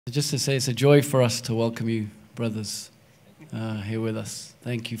Just to say, it's a joy for us to welcome you, brothers, here with us.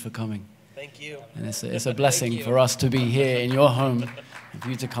 Thank you for coming. Thank you. And it's a blessing for us to be here in your home and for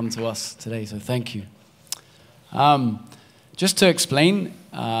you to come to us today, so thank you. Just to explain,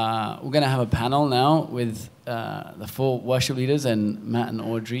 we're going to have a panel now with the 4 worship leaders and Matt and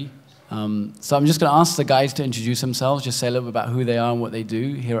Audrey. So I'm just going to ask the guys to introduce themselves, just say a little bit about who they are and what they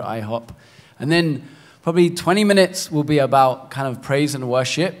do here at IHOP. And then probably 20 minutes will be about kind of praise and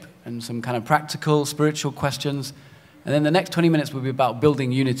worship and some kind of practical, spiritual questions. And then the next 20 minutes will be about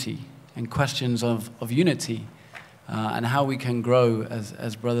building unity and questions of unity and how we can grow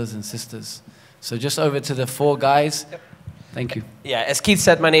as brothers and sisters. So just over to the 4 guys. Yep. Thank you. Yeah, as Keith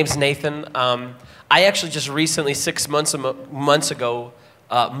said, my name's Nathan. I actually just recently, 6 months ago,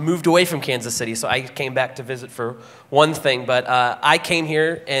 moved away from Kansas City, so I came back to visit for one thing. But I came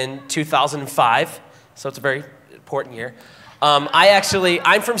here in 2005, so it's a very important year.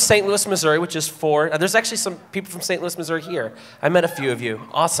 I'm from St. Louis, Missouri, which is 4. There's actually some people from St. Louis, Missouri here. I met a few of you.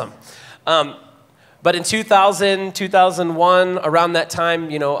 Awesome. But in 2000, 2001, around that time,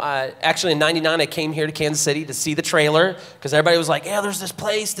 you know, actually in '99, I came here to Kansas City to see the trailer because everybody was like, yeah, there's this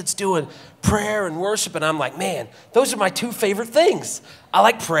place that's doing prayer and worship. And I'm like, man, those are my 2 favorite things. I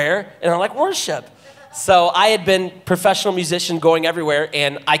like prayer and I like worship. So I had been professional musician going everywhere,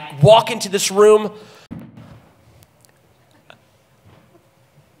 and I walk into this room.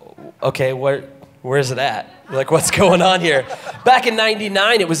 Okay, where is it at? Like, what's going on here? Back in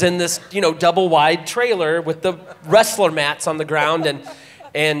 '99, it was in this, you know, double-wide trailer with the wrestler mats on the ground,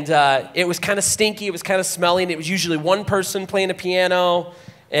 and it was kind of stinky, it was kind of smelly, and it was usually one person playing a piano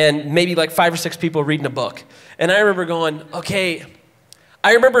and maybe like 5 or 6 people reading a book. And I remember going, okay,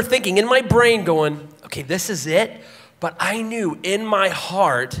 I remember thinking in my brain going, okay, this is it, but I knew in my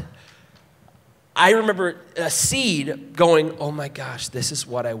heart, I remember a seed going, oh my gosh, this is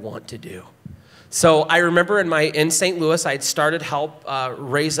what I want to do. So I remember in St. Louis, I had started help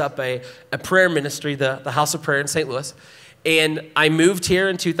raise up a prayer ministry, the House of Prayer in St. Louis. And I moved here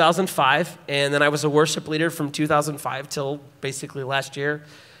in 2005, and then I was a worship leader from 2005 till basically last year.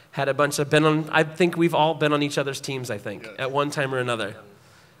 Had a bunch of I think we've all been on each other's teams, I think, at one time or another.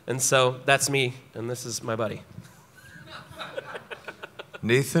 And so that's me, and this is my buddy.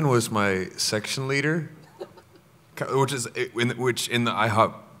 Nathan was my section leader, which in the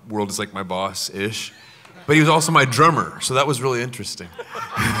IHOP world is like my boss-ish, but he was also my drummer, so that was really interesting.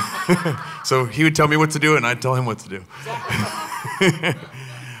 So he would tell me what to do, and I'd tell him what to do.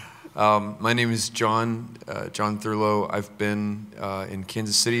 My name is John Thurlow. I've been in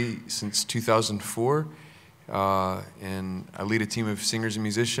Kansas City since 2004, and I lead a team of singers and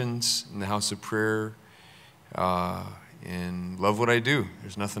musicians in the House of Prayer, and love what I do.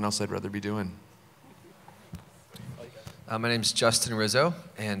 There's nothing else I'd rather be doing. My name's Justin Rizzo,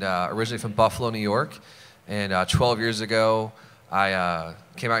 and originally from Buffalo, New York. And 12 years ago, I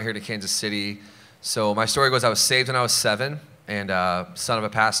came out here to Kansas City. So my story goes, I was saved when I was 7, and son of a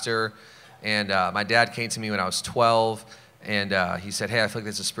pastor. And my dad came to me when I was 12, and he said, hey, I feel like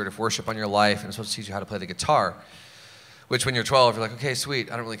there's a spirit of worship on your life, and I'm supposed to teach you how to play the guitar. Which when you're 12, you're like, okay, sweet,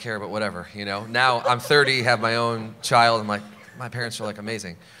 I don't really care, but whatever, you know. Now I'm 30, have my own child, and my parents are like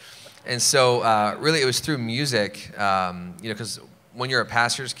amazing. And so really it was through music, you know, because when you're a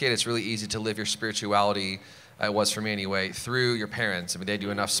pastor's kid, it's really easy to live your spirituality, it was for me anyway, through your parents. I mean, they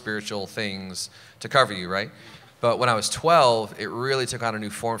do enough spiritual things to cover you, right? But when I was 12, it really took on a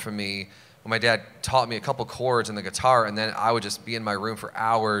new form for me when my dad taught me a couple chords on the guitar, and then I would just be in my room for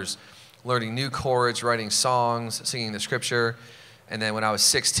hours learning new chords, writing songs, singing the scripture. And then when I was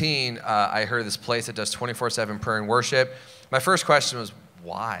 16, I heard of this place that does 24/7 prayer and worship. My first question was,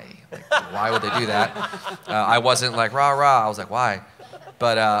 why? Like, why would they do that? I wasn't like, rah, rah. I was like, why?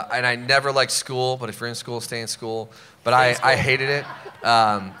 But, and I never liked school, but if you're in school, stay in school. But I hated it.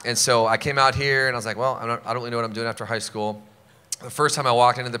 And so I came out here, and I was like, well, I don't really know what I'm doing after high school. The first time I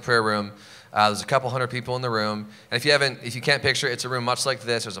walked into the prayer room, there's a couple hundred people in the room. And if you can't picture it, it's a room much like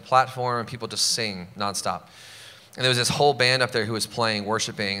this. There's a platform, and people just sing nonstop. And there was this whole band up there who was playing,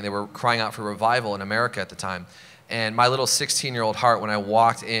 worshiping, and they were crying out for revival in America at the time. And my little 16-year-old heart, when I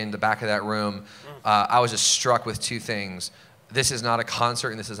walked in the back of that room, I was just struck with 2 things. This is not a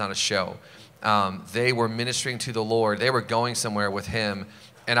concert, and this is not a show. They were ministering to the Lord. They were going somewhere with him.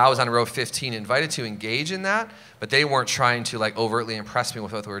 And I was on row 15, invited to engage in that, but they weren't trying to like overtly impress me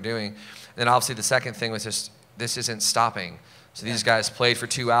with what they were doing. And then obviously the second thing was just, this isn't stopping. So these guys played for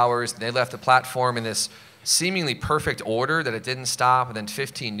 2 hours, and they left the platform in this seemingly perfect order that it didn't stop, and then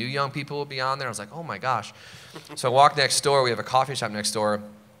 15 new young people would be on there. I was like, oh my gosh. So I walked next door. We have a coffee shop next door,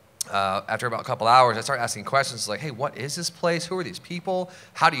 after about a couple hours, I started asking questions like, hey, what is this place? Who are these people?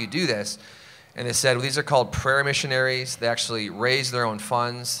 How do you do this? And they said, well, these are called prayer missionaries. They actually raise their own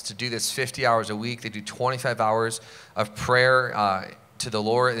funds to do this 50 hours a week. They do 25 hours of prayer to the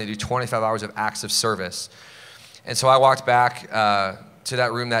Lord, and they do 25 hours of acts of service. And so I walked back to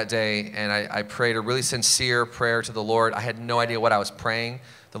that room that day, and I prayed a really sincere prayer to the Lord. I had no idea what I was praying.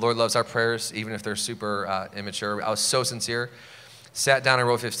 The Lord loves our prayers, even if they're super immature. I was so sincere. Sat down in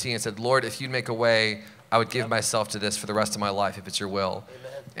row 15 and said, Lord, if you'd make a way, I would give myself to this for the rest of my life if it's your will.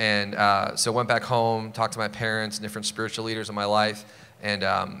 Amen. And so went back home, talked to my parents and different spiritual leaders in my life, and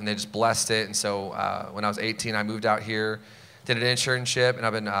they just blessed it. And so when I was 18, I moved out here, did an internship, and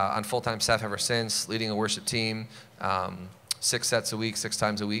I've been on full-time staff ever since, leading a worship team, 6 sets a week, 6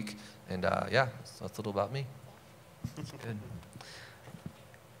 times a week. And yeah, so that's a little about me. That's good.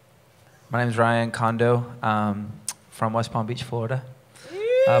 My name is Ryan Kondo, from West Palm Beach, Florida.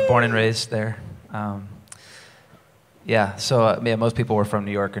 Born and raised there. Yeah, so yeah, most people were from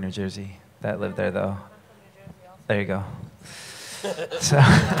New York or New Jersey that lived there, though. There you go. So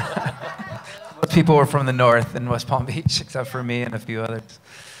most people were from the north in West Palm Beach, except for me and a few others.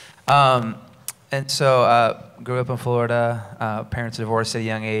 And so grew up in Florida. Parents divorced at a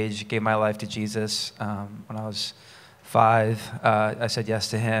young age. Gave my life to Jesus when I was 5. I said yes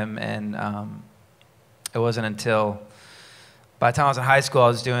to him, and it wasn't until by the time I was in high school, I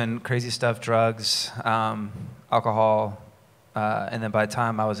was doing crazy stuff, drugs, alcohol, and then by the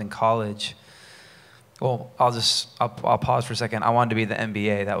time I was in college, well, I'll pause for a second. I wanted to be the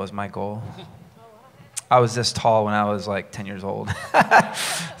NBA. That was my goal. I was this tall when I was like 10 years old.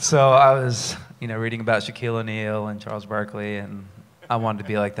 So I was, reading about Shaquille O'Neal and Charles Barkley, and I wanted to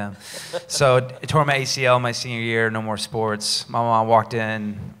be like them. So I tore my ACL my senior year, no more sports. My mom walked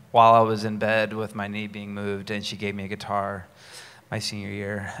in while I was in bed with my knee being moved, and she gave me a guitar my senior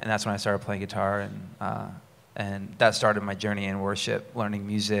year, and that's when I started playing guitar, and that started my journey in worship, learning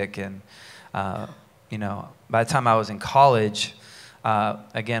music, and by the time I was in college,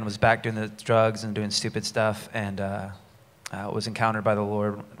 again, was back doing the drugs and doing stupid stuff, and was encountered by the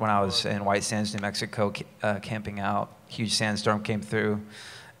Lord when I was in White Sands, New Mexico, camping out. Huge sandstorm came through,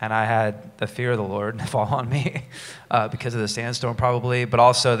 and I had the fear of the Lord fall on me because of the sandstorm probably, but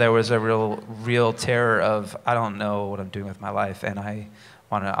also there was a real terror of, I don't know what I'm doing with my life, and I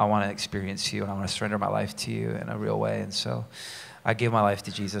want to experience you, and I want to surrender my life to you in a real way. And so I gave my life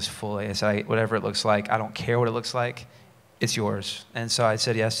to Jesus fully. I said, whatever it looks like, I don't care what it looks like, it's yours. And so I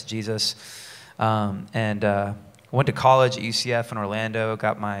said yes to Jesus, and went to college at UCF in Orlando,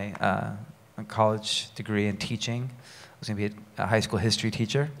 got my college degree in teaching. I was going to be a high school history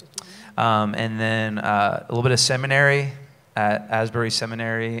teacher. And then a little bit of seminary at Asbury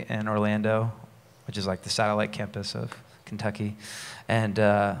Seminary in Orlando, which is like the satellite campus of Kentucky. And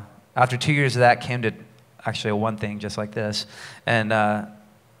after 2 years of that, came to actually a Onething just like this. And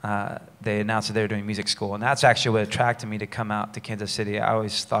they announced that they were doing music school. And that's actually what attracted me to come out to Kansas City. I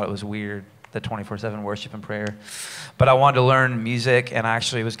always thought it was weird, the 24/7 worship and prayer. But I wanted to learn music, and I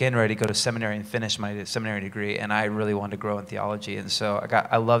actually was getting ready to go to seminary and finish my seminary degree, and I really wanted to grow in theology. And so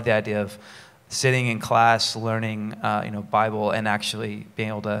I love the idea of sitting in class, learning Bible, and actually being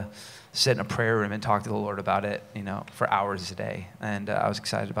able to sit in a prayer room and talk to the Lord about it, for hours a day. And I was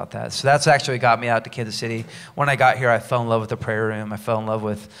excited about that. So that's actually got me out to Kansas City. When I got here, I fell in love with the prayer room. I fell in love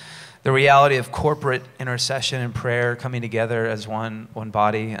with the reality of corporate intercession and prayer coming together as one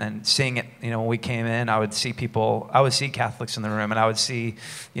body, and seeing it. When we came in, I would see Catholics in the room, and I would see,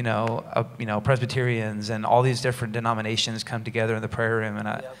 Presbyterians and all these different denominations come together in the prayer room.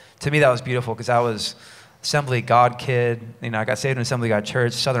 And to me, that was beautiful, because I was Assembly of God kid. I got saved in Assembly of God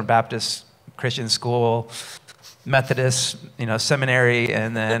Church, Southern Baptist Christian school, Methodist, seminary,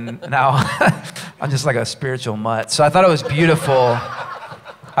 and then now I'm just like a spiritual mutt. So I thought it was beautiful.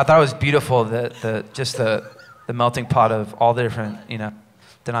 The melting pot of all the different,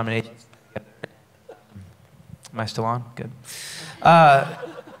 denominations. Am I still on? Good.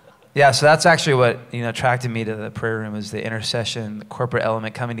 Yeah, so that's actually what attracted me to the prayer room, is the intercession, the corporate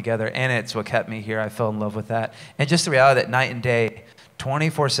element coming together, and it's what kept me here. I fell in love with that. And just the reality that night and day,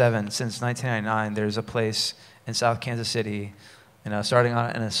 24/7, since 1999, there's a place in South Kansas City, starting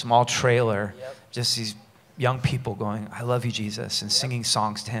on in a small trailer, just these young people going, I love you, Jesus, and singing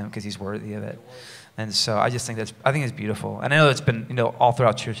songs to him because he's worthy of it. And so I think it's beautiful. And I know it's been, all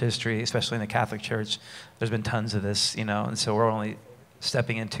throughout church history, especially in the Catholic Church, there's been tons of this, and so we're only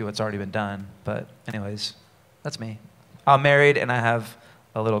stepping into what's already been done. But anyways, that's me. I'm married, and I have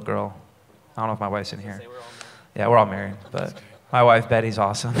a little girl. I don't know if my wife's in here. Yeah, we're all married, but my wife, Betty's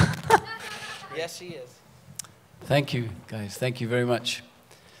awesome. Yes, she is. Thank you, guys. Thank you very much.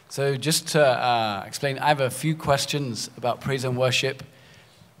 So just to explain, I have a few questions about praise and worship.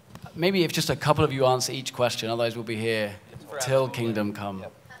 Maybe if just a couple of you answer each question, otherwise we'll be here till kingdom come.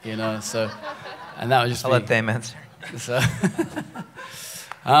 You know, so, and that would just I'll let them answer. So,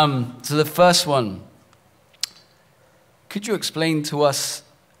 so the first one, could you explain to us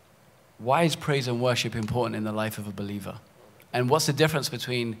why is praise and worship important in the life of a believer? And what's the difference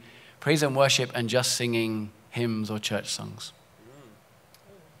between praise and worship and just singing hymns or church songs?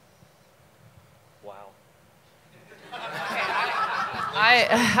 Wow. I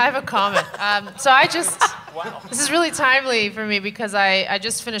have a comment. Wow. This is really timely for me because I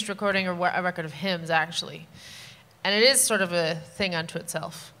just finished recording a record of hymns, actually. And it is sort of a thing unto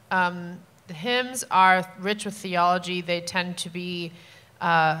itself. The hymns are rich with theology. They tend to be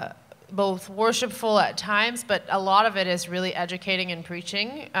both worshipful at times, but a lot of it is really educating and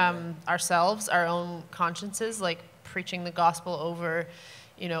preaching ourselves, our own consciences, like preaching the gospel over,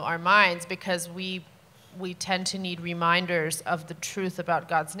 our minds, because we tend to need reminders of the truth about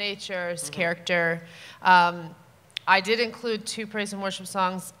God's nature, His character. I did include 2 praise and worship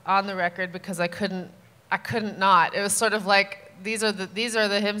songs on the record because I couldn't not. It was sort of like these are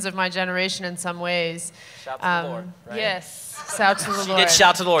the hymns of my generation in some ways. Shout to the Lord, right? Yes, shout to the Lord. You did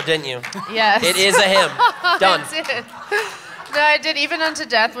shout to the Lord, didn't you? Yes. It is a hymn. Done. I did. No, I did Even Unto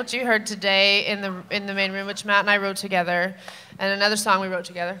Death, which you heard today in the main room, which Matt and I wrote together, and another song we wrote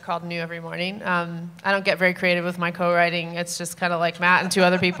together called New Every Morning. I don't get very creative with my co-writing. It's just kind of like Matt and 2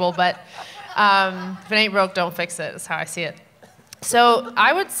 other people, but if it ain't broke, don't fix it. That's how I see it. So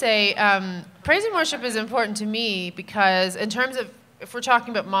I would say praise and worship is important to me because in terms of, if we're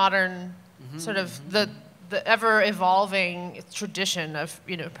talking about modern, sort of the ever-evolving tradition of,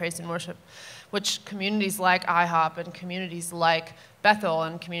 praise and worship, which communities like IHOP and communities like Bethel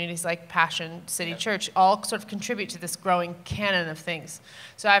and communities like Passion City Church all sort of contribute to this growing canon of things.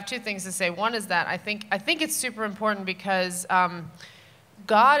 So I have 2 things to say. One is that I think it's super important because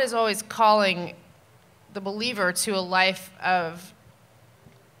God is always calling the believer to a life of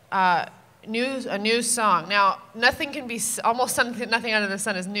a new song. Now, nothing under the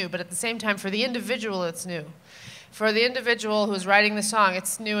sun is new, but at the same time, for the individual, it's new. For the individual who's writing the song,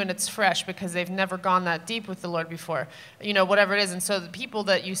 it's new and it's fresh because they've never gone that deep with the Lord before, whatever it is. And so the people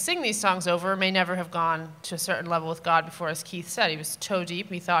that you sing these songs over may never have gone to a certain level with God before, as Keith said. He was toe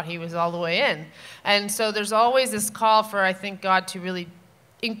deep, he thought he was all the way in. And so there's always this call for, I think, God to really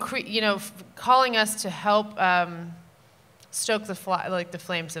calling us to help stoke the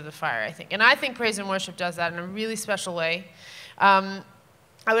flames of the fire, I think. And I think praise and worship does that in a really special way.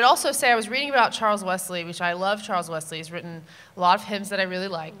 I would also say I was reading about Charles Wesley, which I love Charles Wesley. He's written a lot of hymns that I really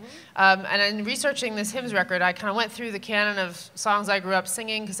like. And in researching this hymns record, I kind of went through the canon of songs I grew up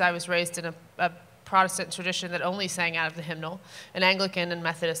singing because I was raised in a Protestant tradition that only sang out of the hymnal, an Anglican and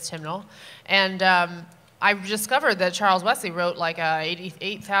Methodist hymnal. And I discovered that Charles Wesley wrote like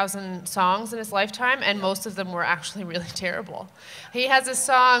 88,000 songs in his lifetime, and most of them were actually really terrible. He has a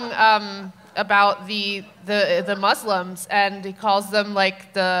song about the Muslims, and he calls them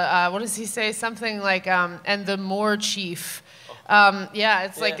like what does he say? Something like, and the Moor chief.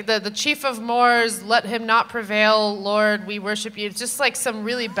 It's like the chief of Moors, let him not prevail, Lord, we worship you. It's just like some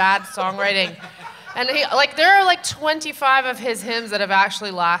really bad songwriting. And there are like 25 of his hymns that have actually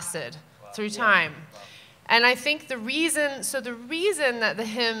lasted through time. And I think the reason that the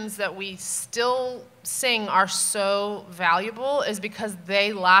hymns that we still sing are so valuable is because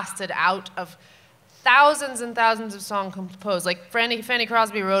they lasted out of thousands and thousands of songs composed. Like Fanny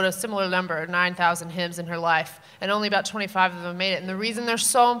Crosby wrote a similar number, 9,000 hymns in her life, and only about 25 of them made it. And the reason they're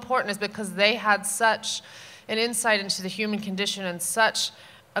so important is because they had such an insight into the human condition and such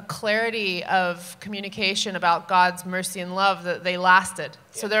a clarity of communication about God's mercy and love that they lasted.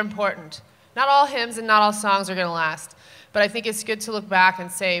 So they're important. Not all hymns and not all songs are going to last, but I think it's good to look back and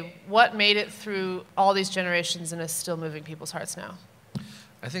say what made it through all these generations and is still moving people's hearts now.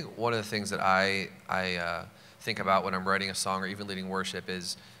 I think one of the things that I think about when I'm writing a song or even leading worship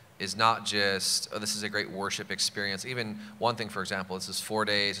is not just, oh, this is a great worship experience. Even one thing, for example, this is 4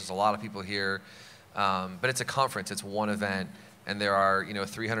 days, there's a lot of people here, but it's a conference, it's one event, and there are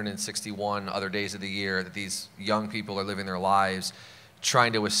 361 other days of the year that these young people are living their lives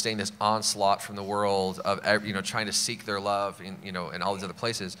trying to withstand this onslaught from the world of trying to seek their love in all these other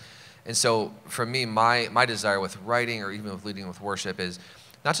places. And so for me, my desire with writing or even with leading with worship is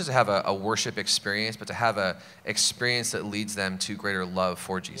not just to have a worship experience, but to have a experience that leads them to greater love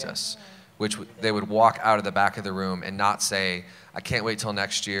for Jesus, which they would walk out of the back of the room and not say, I can't wait till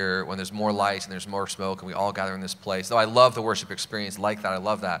next year when there's more lights and there's more smoke and we all gather in this place. Though I love the worship experience like that, I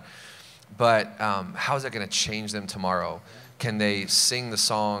love that. But how is that going to change them tomorrow? Can they sing the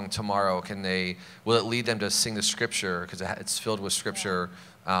song tomorrow? Will it lead them to sing the scripture, because it's filled with scripture,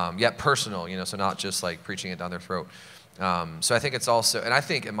 yet personal, so not just like preaching it down their throat. So I think it's also, and I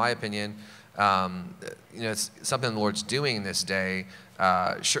think, in my opinion, it's something the Lord's doing in this day.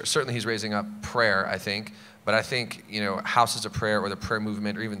 Certainly he's raising up prayer, I think, but I think, houses of prayer or the prayer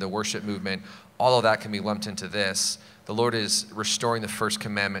movement or even the worship movement, all of that can be lumped into this. The Lord is restoring the first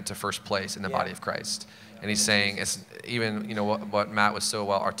commandment to first place in the body of Christ. And he's saying, it's even, what Matt was so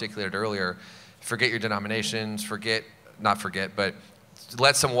well articulated earlier, forget your denominations, but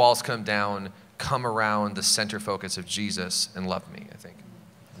let some walls come down, come around the center focus of Jesus and love me, I think.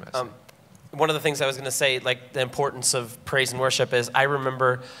 One of the things I was going to say, like the importance of praise and worship is, I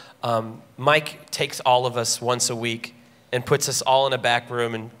remember Mike takes all of us once a week and puts us all in a back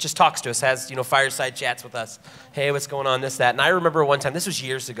room and just talks to us, has, fireside chats with us. Hey, what's going on, this, that. And I remember one time, this was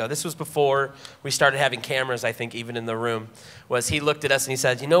years ago, this was before we started having cameras, I think, even in the room, was he looked at us and he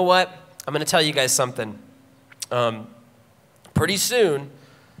said, you know what, I'm going to tell you guys something. Pretty soon,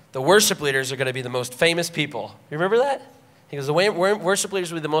 the worship leaders are going to be the most famous people. You remember that? He goes, the way worship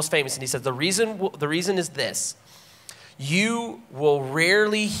leaders will be the most famous. And he says, the reason is this. You will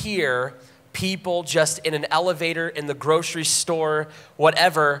rarely hear people just in an elevator, in the grocery store,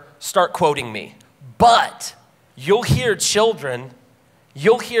 whatever, start quoting me. But you'll hear children,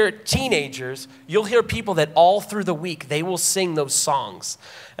 you'll hear teenagers, you'll hear people that all through the week, they will sing those songs.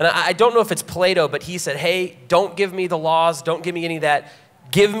 And I don't know if it's Plato, but he said, hey, don't give me the laws, don't give me any of that.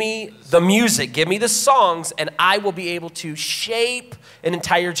 Give me the music, give me the songs, and I will be able to shape an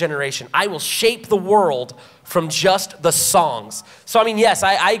entire generation. I will shape the world from just the songs. So, I mean, yes,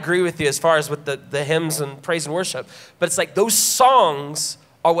 I agree with you as far as with the hymns and praise and worship, but it's like those songs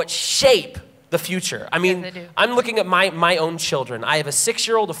are what shape the future. I mean, yes, I'm looking at my own children. I have a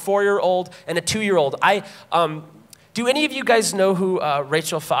 6-year-old, a 4-year-old, and a 2-year-old. Do any of you guys know who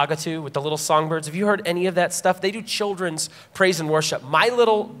Rachel Fagatu with the little songbirds? Have you heard any of that stuff? They do children's praise and worship. My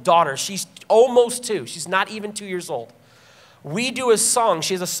little daughter, she's almost 2. She's not even 2 years old. We do a song.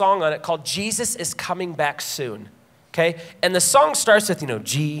 She has a song on it called Jesus is Coming Back Soon. Okay? And the song starts with,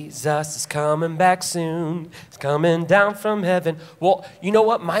 Jesus is coming back soon. He's coming down from heaven. Well, you know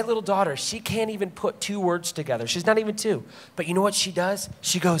what? My little daughter, she can't even put 2 words together. She's not even 2. But you know what she does?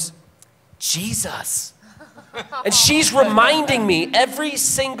 She goes, Jesus. And she's reminding me every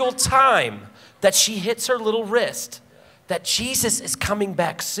single time that she hits her little wrist that Jesus is coming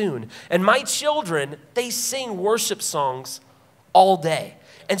back soon. And my children, they sing worship songs all day.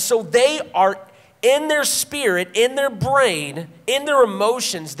 And so they are in their spirit, in their brain, in their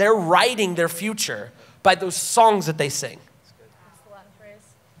emotions, they're writing their future by those songs that they sing. That's the Latin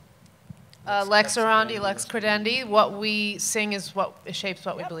phrase. Lex orandi, lex credendi. What we sing is what shapes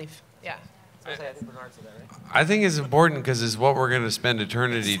what we believe. Yeah. I think it's important because it's what we're going to spend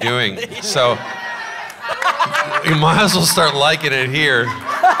eternity doing. So you might as well start liking it here.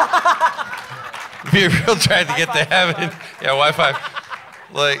 Be real trying to get to heaven. Yeah, Wi-Fi.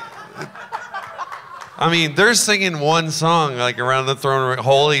 They're singing one song around the throne room,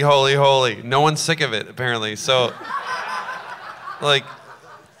 holy, holy, holy. No one's sick of it apparently. So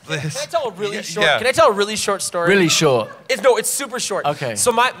Can I tell a really short? Yeah. Can I tell a really short story? Really short. It's super short. Okay.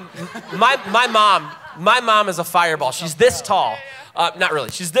 So my mom is a fireball. She's this tall. Not really.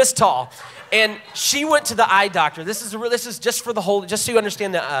 She's this tall, and she went to the eye doctor. This is just for the whole. Just so you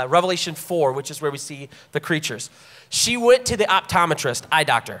understand the Revelation 4, which is where we see the creatures. She went to the optometrist, eye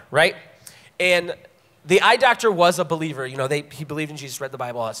doctor, right? And the eye doctor was a believer. He believed in Jesus, read the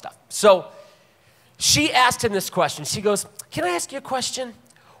Bible, all that stuff. So she asked him this question. She goes, "Can I ask you a question?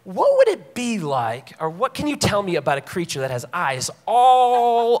 What would it be like, or what can you tell me about a creature that has eyes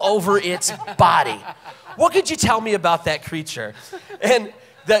all over its body? What could you tell me about that creature?" And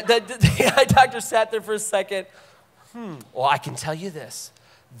the eye doctor sat there for a second. Well, I can tell you this.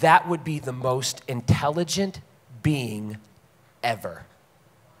 That would be the most intelligent being ever.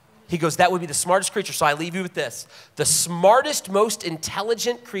 He goes, that would be the smartest creature. So I leave you with this. The smartest, most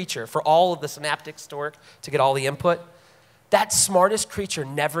intelligent creature for all of the synaptics to work, to get all the input, that smartest creature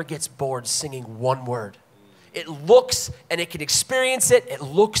never gets bored singing one word. It looks and it can experience it. It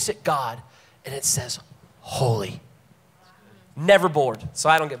looks at God and it says, holy. Never bored. So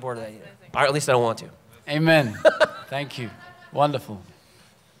I don't get bored of that either. Or at least I don't want to. Amen. Thank you. Wonderful.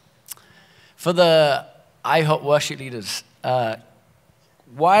 For the IHOP worship leaders,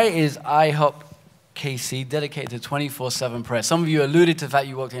 why is IHOP KC dedicated to 24/7 prayer? Some of you alluded to the fact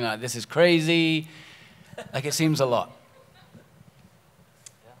you walked in like, this is crazy. Like it seems a lot.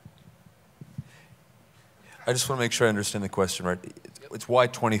 I just want to make sure I understand the question right. It's why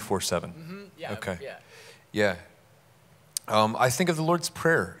 24/7? Yeah. Okay. Yeah. Yeah. I think of the Lord's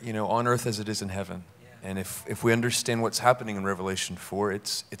Prayer, on earth as it is in heaven. Yeah. And if we understand what's happening in Revelation 4,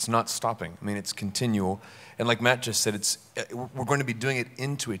 it's not stopping. I mean, it's continual. And like Matt just said, we're going to be doing it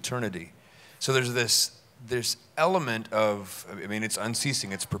into eternity. So there's this element of, it's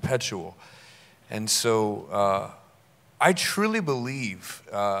unceasing, it's perpetual. And so I truly believe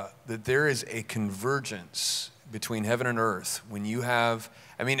that there is a convergence between heaven and earth when you have,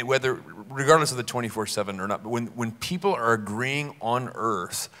 regardless of the 24/7 or not, but when people are agreeing on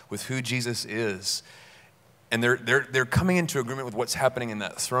earth with who Jesus is, and they're coming into agreement with what's happening in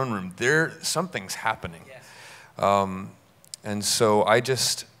that throne room, something's happening. Yes. And so I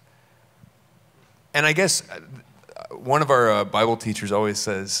guess one of our Bible teachers always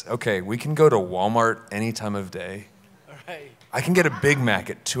says, okay, we can go to Walmart any time of day. Right. I can get a Big Mac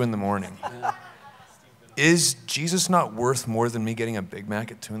at 2 in the morning. Yeah. Is Jesus not worth more than me getting a Big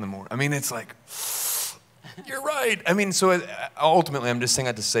Mac at 2 in the morning? It's like, you're right. So ultimately, I'm just saying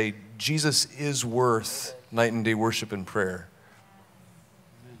that to say Jesus is worth night and day worship and prayer.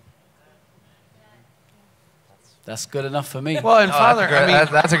 That's good enough for me. Well, and Father,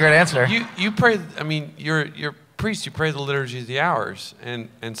 that's a great answer. You pray. You're priest. You pray the liturgy of the hours, and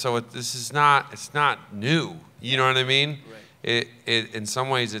so this is not. It's not new. You know what I mean? Right. It in some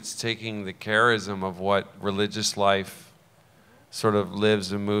ways it's taking the charism of what religious life sort of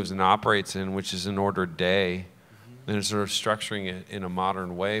lives and moves and operates in, which is an ordered day, and sort of structuring it in a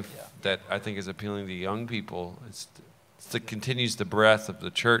modern way that I think is appealing to young people. It continues the breadth of the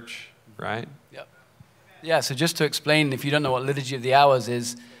church, right? Yep. Yeah, so just to explain, if you don't know what Liturgy of the Hours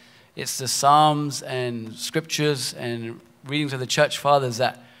is, it's the Psalms and Scriptures and readings of the Church Fathers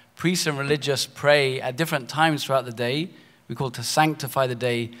that priests and religious pray at different times throughout the day. We call it to sanctify the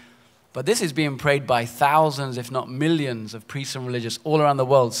day. But this is being prayed by thousands, if not millions, of priests and religious all around the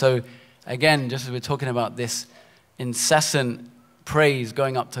world. So again, just as we're talking about this incessant praise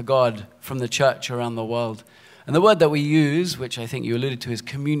going up to God from the church around the world. And the word that we use, which I think you alluded to, is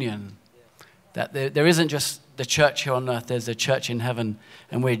communion. That there isn't just the church here on earth, there's a church in heaven,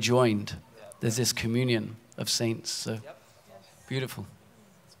 and we're joined. There's this communion of saints. So beautiful.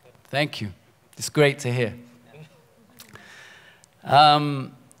 Thank you. It's great to hear.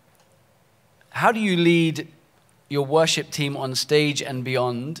 How do you lead your worship team on stage and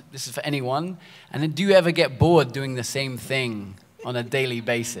beyond? This is for anyone. And then do you ever get bored doing the same thing on a daily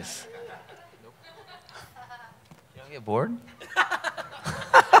basis? Nope. You don't get bored?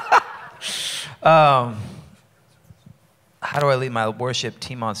 How do I lead my worship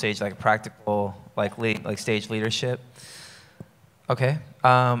team on stage, like practical, like stage leadership? Okay,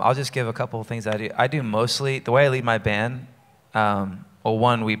 I'll just give a couple of things I do. I do mostly, the way I lead my band,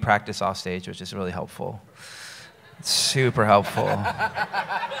 one, we practice off stage, which is really helpful. It's super helpful.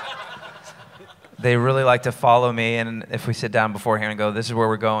 They really like to follow me, and if we sit down beforehand and go, this is where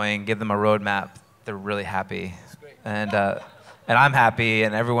we're going, give them a roadmap, they're really happy. And I'm happy,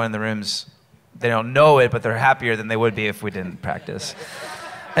 and everyone in the room's, they don't know it, but they're happier than they would be if we didn't practice.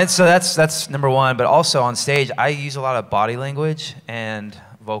 And so that's number one. But also on stage, I use a lot of body language and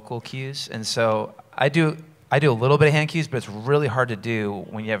vocal cues. And so I do a little bit of hand cues, but it's really hard to do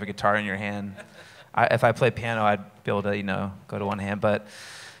when you have a guitar in your hand. If I play piano, I'd be able to, go to one hand. But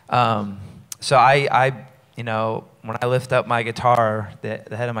so I when I lift up my guitar, the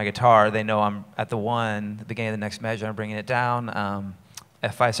head of my guitar, they know I'm at the one, the beginning of the next measure, I'm bringing it down.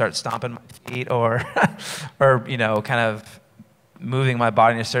 If I start stomping my feet or kind of moving my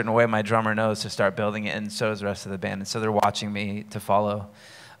body in a certain way, my drummer knows to start building it, and so does the rest of the band. And so they're watching me to follow.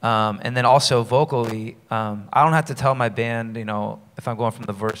 And then also vocally, I don't have to tell my band, if I'm going from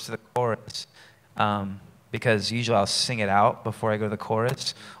the verse to the chorus, because usually I'll sing it out before I go to the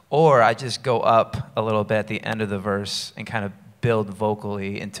chorus, or I just go up a little bit at the end of the verse and kind of build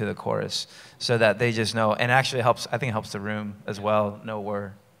vocally into the chorus so that they just know, and actually I think it helps the room as well know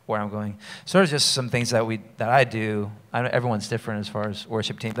where I'm going. Sort of just some things that I do. I know everyone's different as far as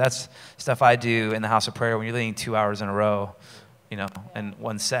worship team. That's stuff I do in the house of prayer when you're leading 2 hours in a row, and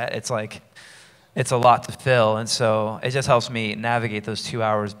one set. It's like, it's a lot to fill, and so it just helps me navigate those 2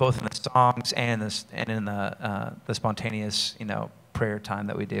 hours, both in the songs and in the spontaneous, prayer time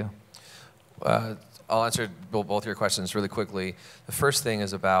that we do. I'll answer both your questions really quickly. The first thing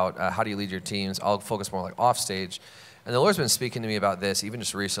is about how do you lead your teams. I'll focus more like off stage. And the Lord's been speaking to me about this, even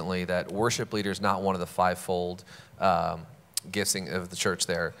just recently, that worship leader is not one of the fivefold gifting of the church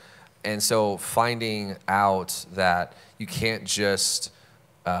there. And so finding out that you can't just,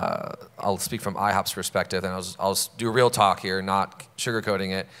 I'll speak from IHOP's perspective, and I'll do real talk here, not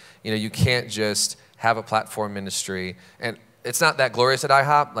sugarcoating it. You can't just have a platform ministry. And it's not that glorious at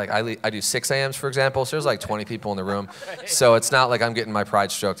IHOP. Like I do 6 a.m.s, for example, so there's like 20 people in the room. So it's not like I'm getting my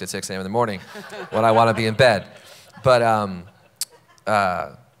pride stroked at 6 a.m. in the morning when I want to be in bed. But I'm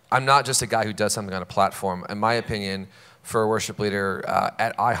not just a guy who does something on a platform. In my opinion, for a worship leader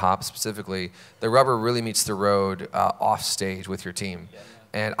at IHOP specifically, the rubber really meets the road off stage with your team.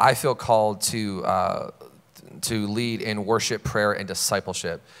 And I feel called to lead in worship, prayer, and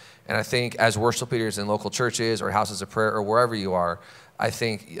discipleship. And I think as worship leaders in local churches or houses of prayer or wherever you are, I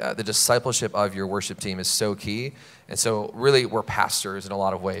think the discipleship of your worship team is so key. And so really we're pastors in a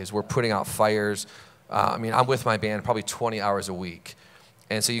lot of ways. We're putting out fires. I mean, I'm with my band probably 20 hours a week.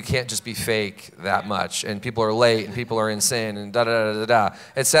 And so you can't just be fake that much. And people are late and people are in sin and da-da-da-da-da,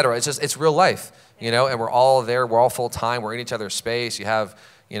 et cetera. It's real life, you know, and we're all there. We're all full time. We're in each other's space. You have,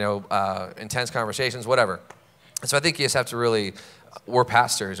 you know, intense conversations, whatever. And so I think you just have to really, we're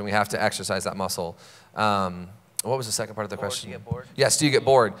pastors and we have to exercise that muscle. What was the second part of the question? Do you get bored? Yes, do you get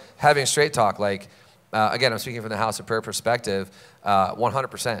bored? Having straight talk, like, again, I'm speaking from the house of prayer perspective,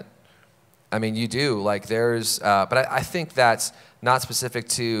 100%. I mean, you do, like there's, but I think that's not specific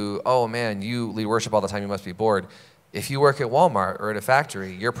to, oh man, you lead worship all the time, you must be bored. If you work at Walmart or at a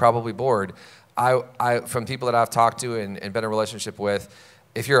factory, you're probably bored. From people that I've talked to and been in a relationship with,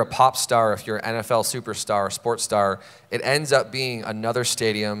 if you're a pop star, if you're an NFL superstar, sports star, it ends up being another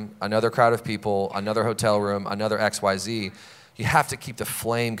stadium, another crowd of people, another hotel room, another XYZ. You have to keep the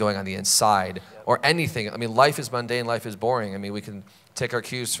flame going on the inside or anything. I mean, life is mundane, life is boring. I mean, we can take our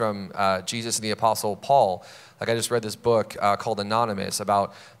cues from Jesus and the Apostle Paul. Like I just read this book called Anonymous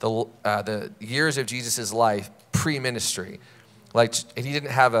about the years of Jesus' life pre-ministry. Like he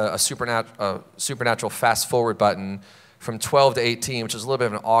didn't have a supernatural fast forward button from 12 to 18, which is a little bit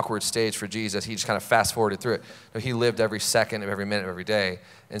of an awkward stage for Jesus. He just kind of fast forwarded through it. No, he lived every second of every minute of every day.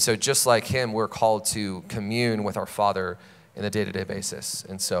 And so just like him, we're called to commune with our Father in a day-to-day basis.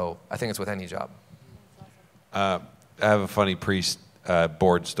 And so I think it's with any job. I have a funny priest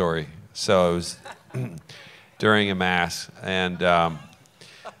board story. So it was during a mass, and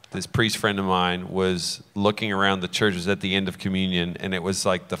this priest friend of mine was looking around the churches at the end of communion, and it was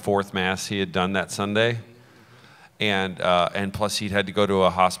like the 4th mass he had done that Sunday. And plus he'd had to go to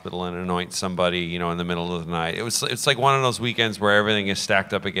a hospital and anoint somebody, you know, in the middle of the night. It's like one of those weekends where everything is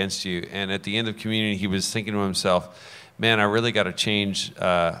stacked up against you. And at the end of communion, he was thinking to himself, man, I really got to change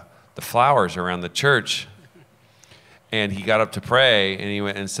the flowers around the church. And he got up to pray, and he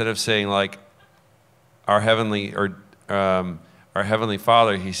went, instead of saying like, our heavenly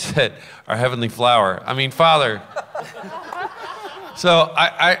Father, he said, our heavenly flower. I mean, Father. So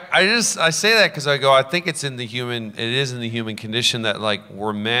I say that because I think it is in the human condition that like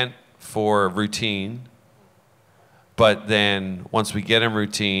we're meant for routine, but then once we get in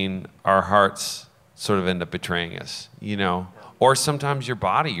routine, our hearts sort of end up betraying us, you know? Or sometimes your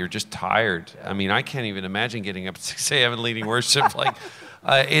body, you're just tired. I mean, I can't even imagine getting up at 6 a.m. and leading worship. Like,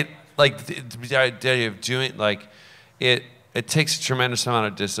 the idea of doing, like, it takes a tremendous amount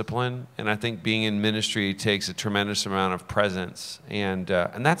of discipline, and I think being in ministry takes a tremendous amount of presence. And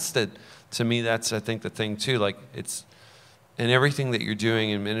that's to me, that's, I think, the thing too. Like, it's, in everything that you're doing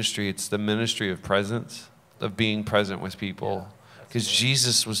in ministry, it's the ministry of presence, of being present with people. Because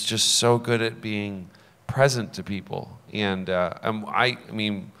Jesus was just so good at being present to people. And I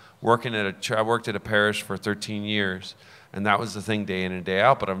mean, I worked at a parish for 13 years, and that was the thing day in and day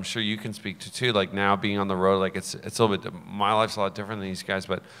out. But I'm sure you can speak to too. Like now being on the road, like it's a little bit. My life's a lot different than these guys.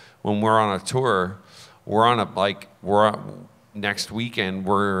 But when we're on a tour, next weekend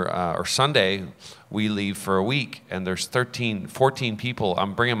or Sunday, we leave for a week, and there's 14 people.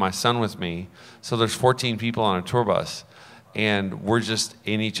 I'm bringing my son with me, so there's 14 people on a tour bus. And we're just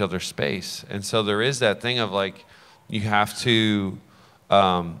in each other's space. And so there is that thing of like, you have to,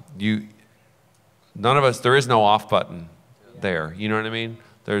 none of us, there is no off button there. You know what I mean?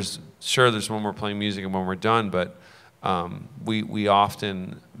 There's when we're playing music and when we're done, but we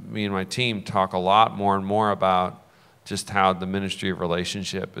often, me and my team, talk a lot more and more about just how the ministry of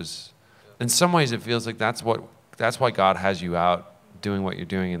relationship is. In some ways, it feels like that's why God has you out doing what you're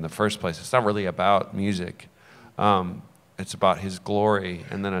doing in the first place. It's not really about music. It's about his glory,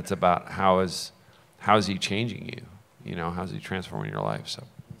 and then it's about how is he changing you? You know, how's he transforming your life? So,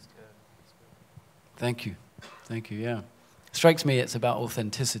 Thank you, yeah. Strikes me it's about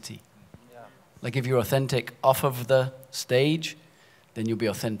authenticity. Yeah. Like if you're authentic off of the stage, then you'll be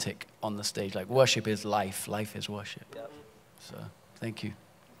authentic on the stage. Like worship is life is worship. Yep. So, thank you.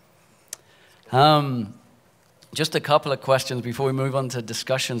 Just a couple of questions before we move on to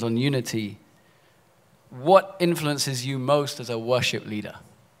discussions on unity. What influences you most as a worship leader?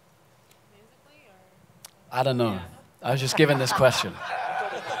 Musically or? I don't know. I was just given this question.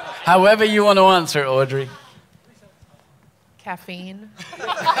 However you want to answer it, Audrey. Caffeine.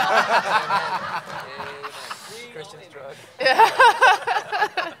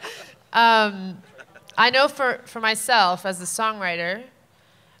 I know for myself, as a songwriter,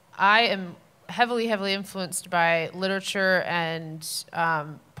 I am heavily influenced by literature and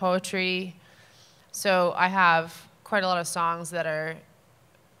poetry. So I have quite a lot of songs that are,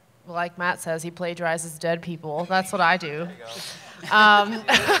 like Matt says, he plagiarizes dead people. That's what I do.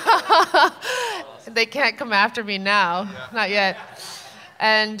 They can't come after me now, not yet.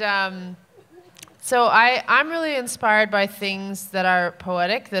 And so I'm really inspired by things that are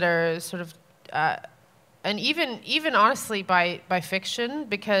poetic, that are sort of, and even honestly by fiction,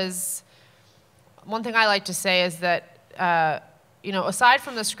 because one thing I like to say is that, you know, aside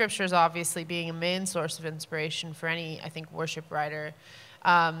from the scriptures obviously being a main source of inspiration for any, I think, worship writer,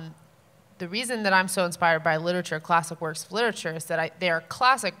 the reason that I'm so inspired by literature, classic works of literature, is that they are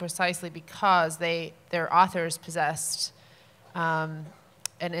classic precisely because their authors possessed an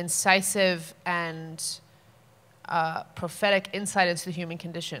incisive and prophetic insight into the human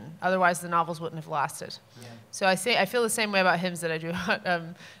condition. Otherwise, the novels wouldn't have lasted. Yeah. So I feel the same way about hymns that I do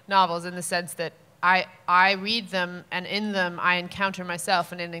about novels, in the sense that I read them, and in them I encounter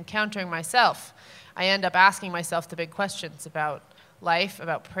myself, and in encountering myself, I end up asking myself the big questions about life,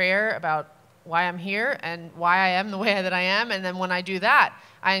 about prayer, about why I'm here and why I am the way that I am. And then when I do that,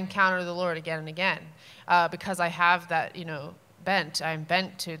 I encounter the Lord again and again, because I have that, you know, bent. I'm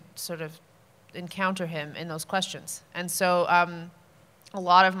bent to sort of encounter him in those questions. And so a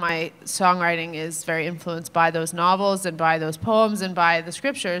lot of my songwriting is very influenced by those novels and by those poems and by the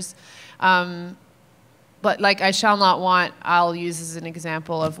scriptures. But like I Shall Not Want, I'll use as an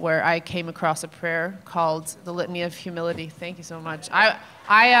example of where I came across a prayer called the Litany of Humility. Thank you so much. Come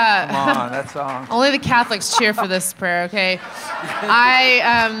on, that song. Only the Catholics cheer for this prayer, okay?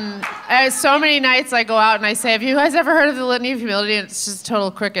 So many nights I go out and I say, have you guys ever heard of the Litany of Humility? And it's just total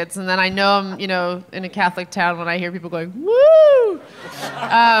crickets. And then I know I'm, you know, in a Catholic town when I hear people going, woo!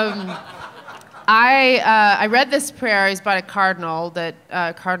 I read this prayer. It's by a cardinal,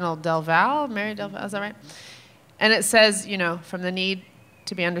 Cardinal Del Val, Mary Del Val, is that right? And it says, you know, from the need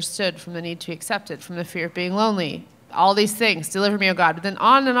to be understood, from the need to be accepted, from the fear of being lonely, all these things, deliver me, O God. But then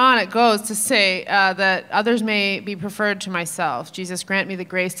on and on it goes to say that others may be preferred to myself. Jesus, grant me the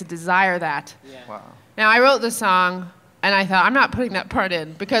grace to desire that. Yeah. Wow. Now, I wrote the song, and I thought, I'm not putting that part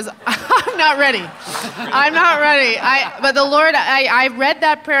in because I'm not ready. I'm not ready. But the Lord, I read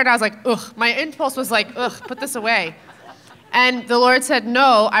that prayer and I was like, ugh. My impulse was like, ugh, put this away. And the Lord said,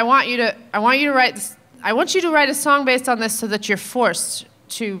 no, I want you to write this. I want you to write a song based on this so that you're forced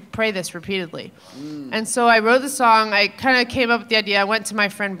to pray this repeatedly. And so I wrote the song. I kind of came up with the idea. I went to my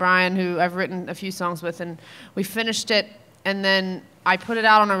friend Brian, who I've written a few songs with, and we finished it. And then I put it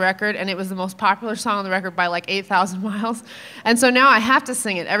out on a record, and it was the most popular song on the record by like 8,000 miles. And so now I have to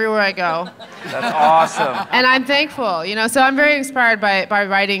sing it everywhere I go. That's awesome. And I'm thankful, you know. So I'm very inspired by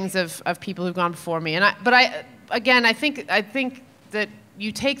writings of people who've gone before me. But I think that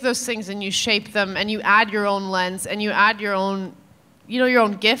you take those things and you shape them, and you add your own lens, and you add your own, you know, your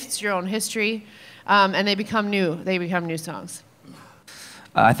own gifts, your own history, and they become new. They become new songs.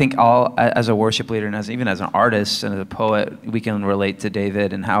 I think as a worship leader and even as an artist and as a poet, we can relate to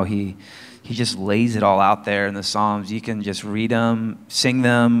David and how he just lays it all out there in the Psalms. You can just read them, sing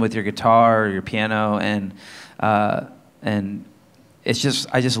them with your guitar or your piano, and it's just,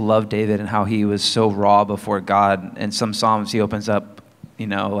 I just love David and how he was so raw before God. And some Psalms he opens up, you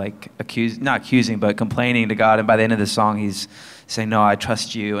know, like not accusing, but complaining to God. And by the end of the song, he's saying, no, I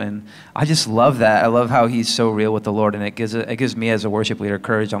trust you. And I just love that. I love how he's so real with the Lord. And it gives me as a worship leader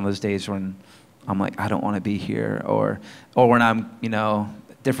courage on those days when I'm like, I don't want to be here. Or when I'm, you know,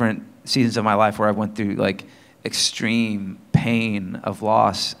 different seasons of my life where I went through like extreme pain of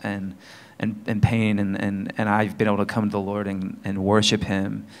loss and pain. And I've been able to come to the Lord and worship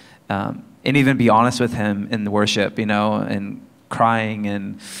him. And even be honest with him in the worship, you know, and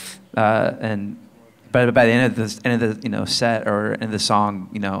crying but by the end of the you know, set or end of the song,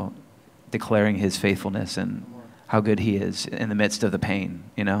 you know, declaring his faithfulness and how good he is in the midst of the pain,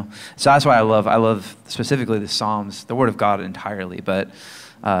 you know. So that's why I love specifically the Psalms, the Word of God entirely, but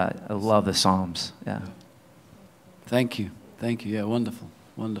I love the Psalms. Yeah. Thank you. Yeah, wonderful.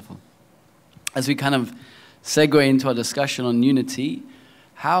 As we kind of segue into our discussion on unity,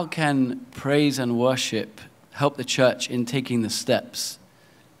 how can praise and worship help the church in taking the steps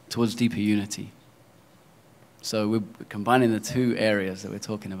towards deeper unity? So we're combining the two areas that we're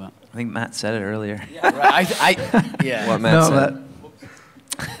talking about. I think Matt said it earlier. Yeah, right. Yeah. What Matt said.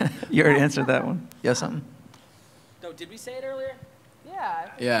 You already answered that one. You have something? No, know, did we say it earlier? Yeah.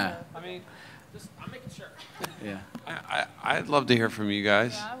 Yeah. I mean, just, I'm making sure. Yeah. I'd love to hear from you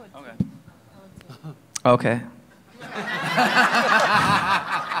guys. Yeah, I would. Okay. I'd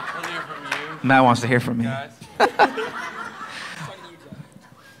love to hear from you Matt wants to hear from me. guys.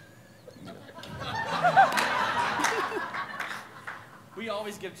 We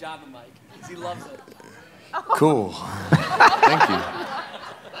always give John the mic because he loves it. Cool. Thank you.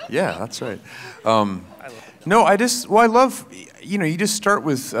 Yeah, that's right. No, I love, you just start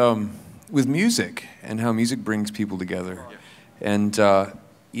with music and how music brings people together. And,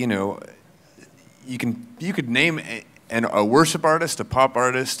 you could name a worship artist, a pop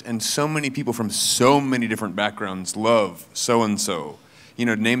artist, and so many people from so many different backgrounds love so-and-so.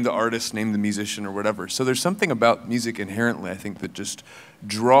 Name the artist, name the musician, or whatever. So there's something about music inherently, I think, that just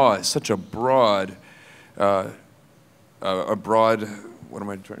draws such a broad, broad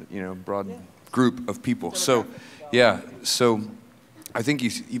group of people. So, yeah, so I think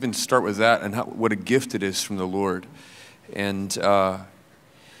you even start with that and what a gift it is from the Lord. And then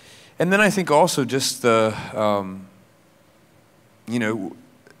I think also just the,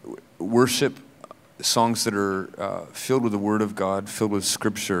 worship songs that are filled with the Word of God, filled with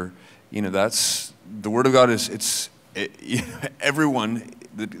Scripture. That's the Word of God. Everyone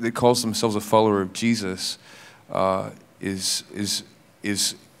that calls themselves a follower of Jesus is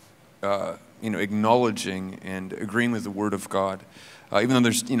acknowledging and agreeing with the Word of God. Even though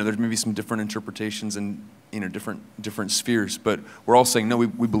there's maybe some different interpretations and different spheres, but we're all saying no.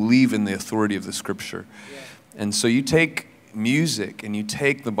 We believe in the authority of the Scripture, and so you take music and you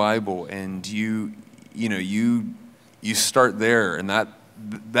take the Bible and you start there, and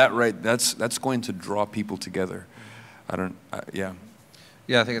that's going to draw people together. Yeah,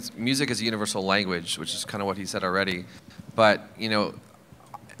 I think music is a universal language, which is kind of what he said already. But in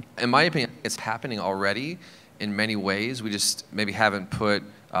my opinion, it's happening already in many ways. We just maybe haven't put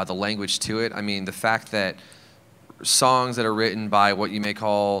the language to it. I mean, the fact that songs that are written by what you may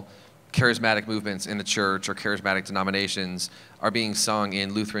call charismatic movements in the church or charismatic denominations are being sung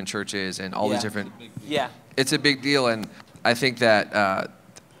in Lutheran churches and all these different. Yeah. It's a big deal, and I think that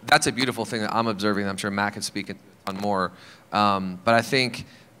that's a beautiful thing that I'm observing. I'm sure Matt can speak on more, but I think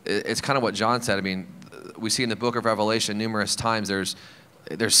it's kind of what John said. I mean, we see in the book of Revelation numerous times there's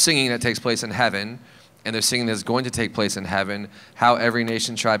singing that takes place in heaven, and there's singing that's going to take place in heaven. How every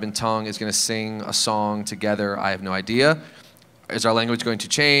nation, tribe, and tongue is going to sing a song together, I have no idea. Is our language going to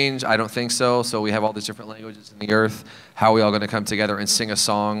change? I don't think so. So we have all these different languages in the earth. How are we all going to come together and sing a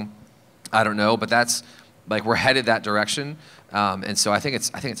song? I don't know, but that's like we're headed that direction, and so I think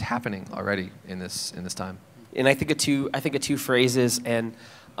it's happening already in this time. And I think of two phrases, and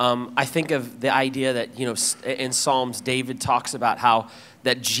I think of the idea that in Psalms David talks about how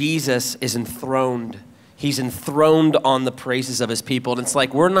that Jesus is enthroned. He's enthroned on the praises of his people, and it's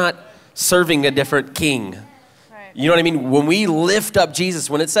like we're not serving a different king. You know what I mean? When we lift up Jesus,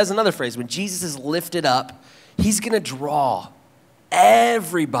 when it says another phrase, when Jesus is lifted up, he's going to draw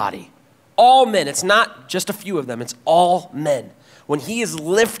everybody, all men. It's not just a few of them. It's all men. When he is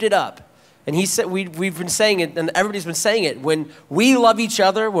lifted up, and he said, we've been saying it, and everybody's been saying it, when we love each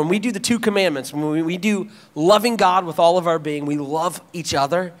other, when we do the 2 commandments, when we do loving God with all of our being, we love each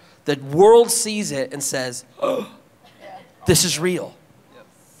other, the world sees it and says, oh, this is real.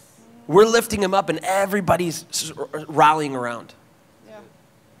 We're lifting him up, and everybody's rallying around. Yeah.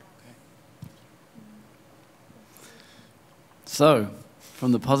 So,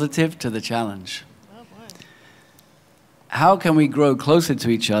 from the positive to the challenge. Oh, boy. How can we grow closer to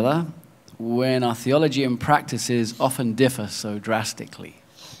each other when our theology and practices often differ so drastically?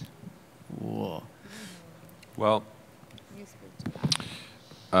 Whoa. Well,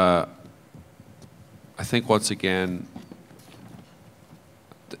 I think once again,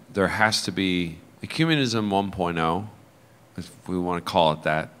 there has to be Ecumenism 1.0, if we want to call it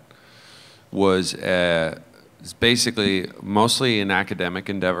that, was basically mostly an academic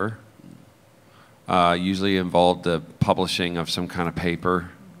endeavor. Usually involved the publishing of some kind of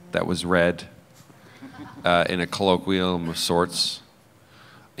paper that was read in a colloquium of sorts,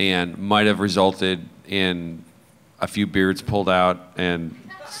 and might have resulted in a few beards pulled out and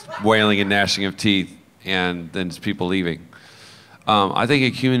wailing and gnashing of teeth, and then people leaving. I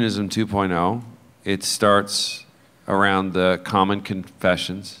think Ecumenism 2.0, it starts around the common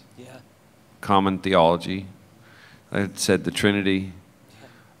confessions, common theology. I said the Trinity,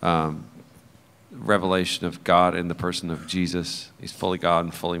 revelation of God in the person of Jesus. He's fully God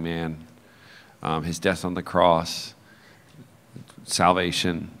and fully man. His death on the cross,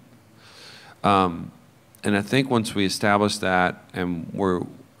 salvation. And I think once we establish that, and we're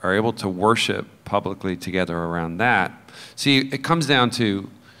are able to worship publicly together around that. See, it comes down to,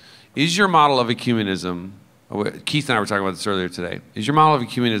 is your model of ecumenism, Keith and I were talking about this earlier today, is your model of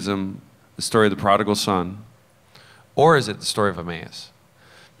ecumenism the story of the prodigal son, or is it the story of Emmaus?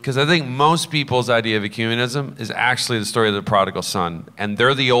 Because I think most people's idea of ecumenism is actually the story of the prodigal son, and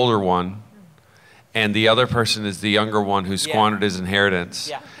they're the older one, and the other person is the younger one who squandered his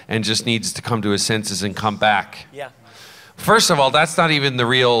inheritance and just needs to come to his senses and come back. First of all, that's not even the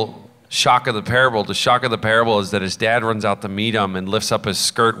real shock of the parable. The shock of the parable is that his dad runs out to meet him and lifts up his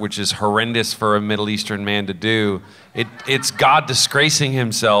skirt, which is horrendous for a Middle Eastern man to do. It's God disgracing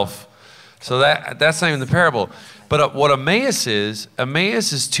himself. So that's not even the parable. But what Emmaus is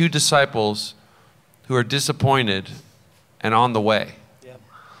two disciples who are disappointed and on the way.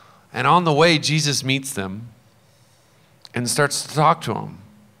 And on the way, Jesus meets them and starts to talk to them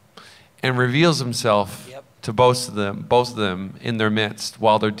and reveals himself to both of them in their midst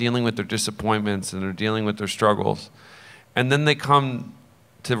while they're dealing with their disappointments and they're dealing with their struggles. And then they come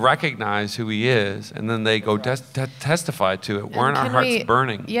to recognize who he is, and then they go testify to it. Weren't our hearts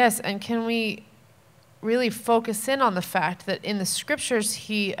burning? Yes, and can we really focus in on the fact that in the scriptures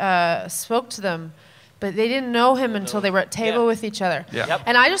he spoke to them, but they didn't know him until they were at table with each other.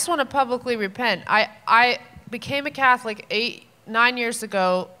 And I just want to publicly repent. I became a Catholic 9 years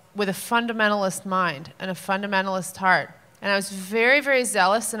ago with a fundamentalist mind and a fundamentalist heart. And I was very, very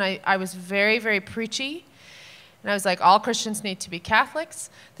zealous, and I was very, very preachy. And I was like, all Christians need to be Catholics.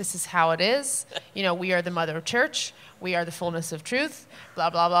 This is how it is. You know, we are the mother of church. We are the fullness of truth, blah,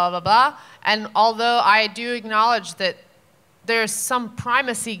 blah, blah, blah, blah. And although I do acknowledge that there's some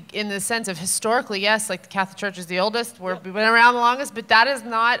primacy in the sense of historically, yes, like the Catholic Church is the oldest, we've been around the longest, but that is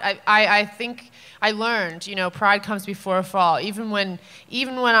not, I think I learned, you know, pride comes before a fall. Even when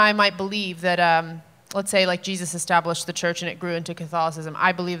I might believe that, let's say like Jesus established the church and it grew into Catholicism,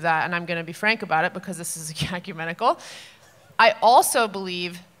 I believe that, and I'm going to be frank about it because this is ecumenical. I also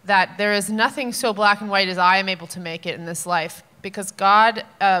believe that there is nothing so black and white as I am able to make it in this life, because God,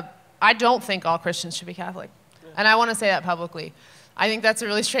 I don't think all Christians should be Catholic. And I want to say that publicly. I think that's a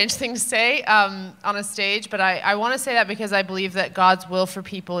really strange thing to say on a stage, but I want to say that because I believe that God's will for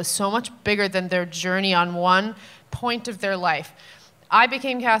people is so much bigger than their journey on one point of their life. I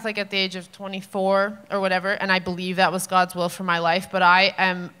became Catholic at the age of 24 or whatever, and I believe that was God's will for my life, but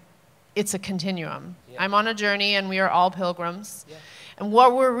it's a continuum. I'm on a journey, and we are all pilgrims. And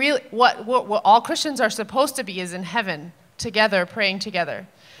what all Christians are supposed to be is in heaven, together, praying together.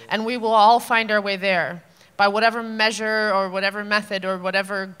 And we will all find our way there by whatever measure or whatever method or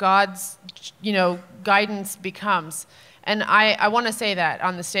whatever God's, you know, guidance becomes. And I want to say that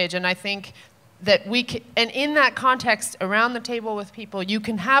on the stage, and I think that we can, and in that context, around the table with people, you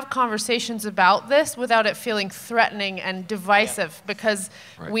can have conversations about this without it feeling threatening and divisive, because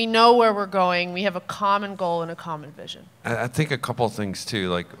we know where we're going, we have a common goal and a common vision. I think a couple of things too,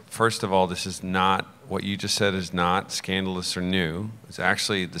 like first of all, this is not, what you just said is not scandalous or new. It's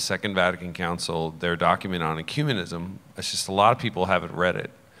actually the Second Vatican Council, their document on ecumenism. It's just a lot of people haven't read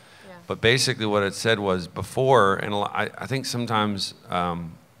it. But basically what it said was before, and I think sometimes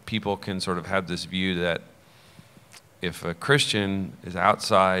people can sort of have this view that if a Christian is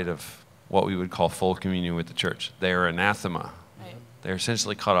outside of what we would call full communion with the church, they are anathema. They're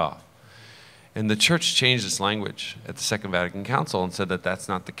essentially cut off. And the church changed its language at the Second Vatican Council and said that that's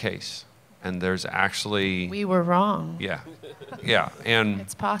not the case. And there's actually... We were wrong. Yeah, and...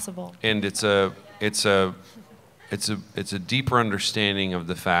 It's possible. And it's a deeper understanding of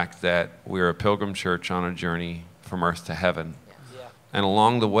the fact that we're a pilgrim church on a journey from earth to heaven. And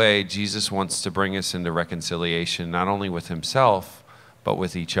along the way, Jesus wants to bring us into reconciliation, not only with himself, but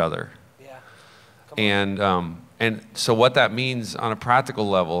with each other. And so what that means on a practical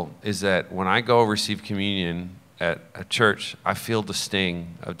level is that when I go receive communion at a church, I feel the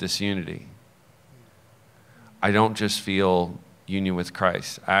sting of disunity. I don't just feel union with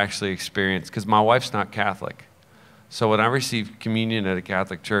Christ. I actually experience, because my wife's not Catholic. So when I receive communion at a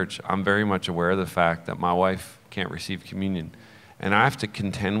Catholic church, I'm very much aware of the fact that my wife can't receive communion. And I have to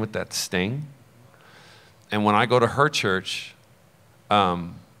contend with that sting. And when I go to her church, I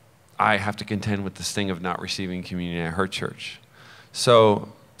have to contend with the sting of not receiving communion at her church.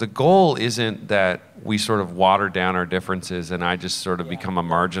 So the goal isn't that we sort of water down our differences and I just sort of become a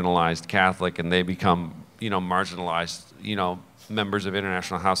marginalized Catholic and they become, you know, marginalized, you know, members of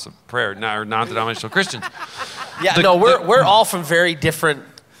International House of Prayer, or non-denominational Christians. We're all from very different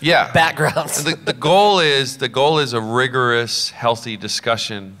backgrounds. The goal is a rigorous, healthy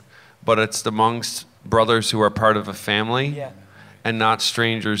discussion, but it's amongst brothers who are part of a family and not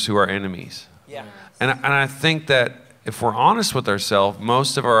strangers who are enemies. And I think that if we're honest with ourselves,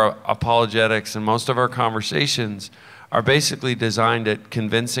 most of our apologetics and most of our conversations are basically designed at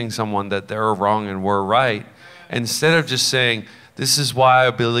convincing someone that they're wrong and we're right, instead of just saying, this is why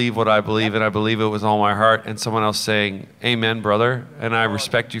I believe what I believe, and I believe it with all my heart, and someone else saying, amen, brother, and I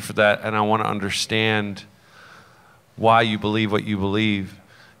respect you for that, and I want to understand why you believe what you believe.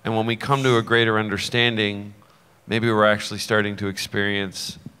 And when we come to a greater understanding, maybe we're actually starting to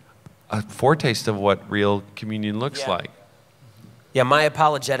experience a foretaste of what real communion looks like. Yeah, my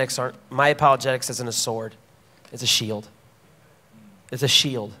apologetics isn't a sword. It's a shield. It's a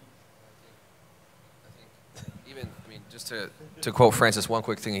shield. Just to quote Francis, one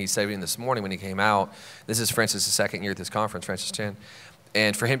quick thing he said this morning when he came out, this is Francis' second year at this conference, Francis Chan,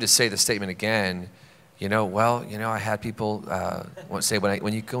 and for him to say the statement again, I had people say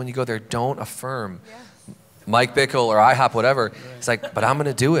when you go there, don't affirm Mike Bickle or IHOP, whatever. It's like, but I'm going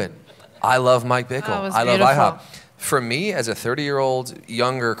to do it. I love Mike Bickle. I love IHOP. For me, as a 30-year-old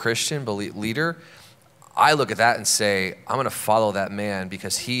younger Christian leader, I look at that and say, I'm going to follow that man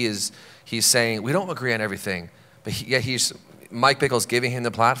because he's saying, we don't agree on everything, but Mike Bickle's giving him the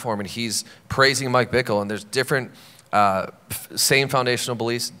platform and he's praising Mike Bickle, and there's different, same foundational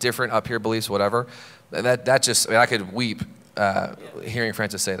beliefs, different up here beliefs, whatever. That just, I could weep hearing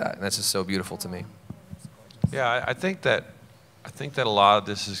Francis say that, and that's just so beautiful to me. Yeah, I think that a lot of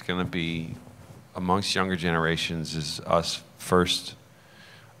this is going to be amongst younger generations is us first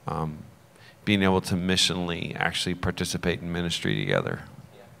being able to missionally actually participate in ministry together.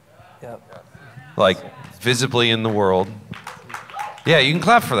 Yep. Like visibly in the world. Yeah, you can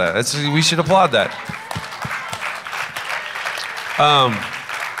clap for that. We should applaud that.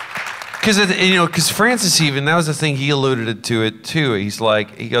 Because Francis even, that was the thing, he alluded to it too.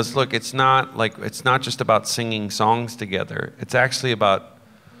 He goes, look, it's not just about singing songs together. It's actually about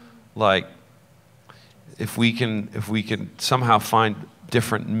if we can somehow find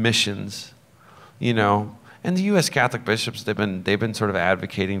different missions, and the U.S. Catholic bishops, they've been sort of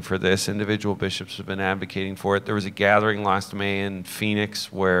advocating for this. Individual bishops have been advocating for it. There was a gathering last May in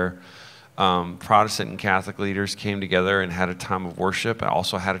Phoenix where Protestant and Catholic leaders came together and had a time of worship. And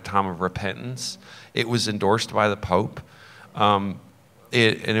also had a time of repentance. It was endorsed by the Pope,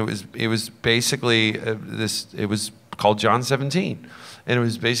 it was basically it was called John 17, and it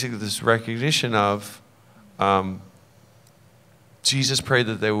was basically this recognition of Jesus prayed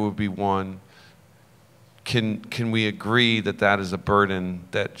that they would be one. Can we agree that that is a burden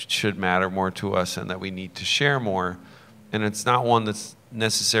that should matter more to us and that we need to share more? And it's not one that's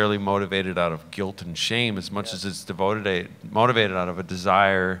necessarily motivated out of guilt and shame as much as it's motivated out of a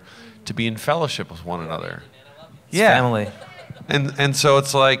desire to be in fellowship with one another. Yeah. Family. And so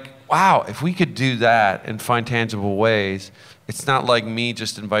it's like, wow, if we could do that and find tangible ways, it's not like me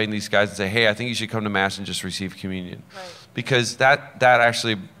just inviting these guys and say, hey, I think you should come to Mass and just receive communion. Right. Because that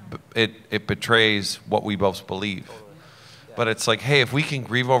actually, it betrays what we both believe. Totally. Yeah. But it's like, hey, if we can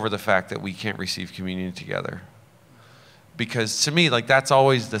grieve over the fact that we can't receive communion together. Because to me, that's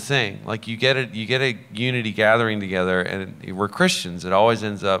always the thing. You get a unity gathering together, and we're Christians. It always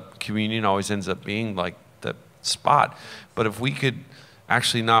ends up, communion always ends up being the spot. But if we could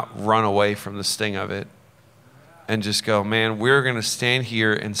actually not run away from the sting of it and just go, man, we're going to stand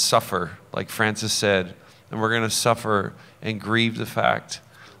here and suffer, like Francis said, and we're going to suffer and grieve the fact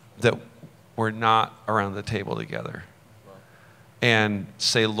that we're not around the table together. And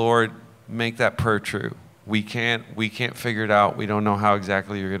say, Lord, make that prayer true. We can't figure it out. We don't know how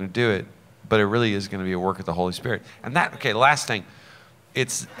exactly you're going to do it, but it really is going to be a work of the Holy Spirit. And last thing, I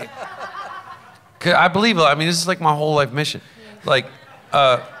believe, this is my whole life mission.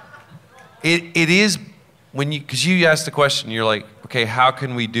 It is when because you asked the question, you're like, okay, how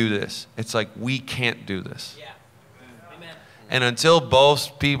can we do this? It's like, we can't do this. Yeah. Amen. And until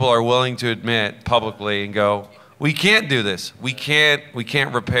both people are willing to admit publicly and go, we can't do this. We can't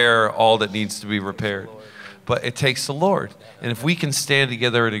repair all that needs to be repaired. But it takes the Lord. And if we can stand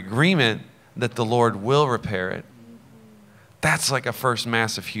together in agreement that the Lord will repair it, that's like a first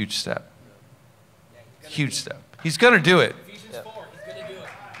massive huge step. Huge step. He's going to do it.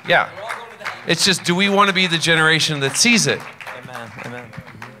 Yeah. It's just, do we want to be the generation that sees it? Amen. Amen.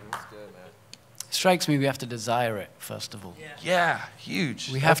 It strikes me we have to desire it, first of all. Yeah,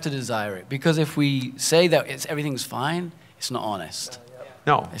 huge. We have to desire it. Because if we say that everything's fine, it's not honest.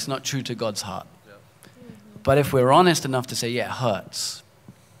 No. It's not true to God's heart. But if we're honest enough to say, yeah, it hurts,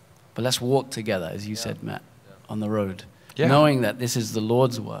 but let's walk together, as you said, Matt, on the road, knowing that this is the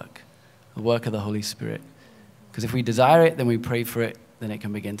Lord's work, the work of the Holy Spirit. Because if we desire it, then we pray for it, then it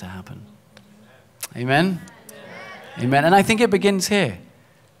can begin to happen. Amen? Amen. And I think it begins here.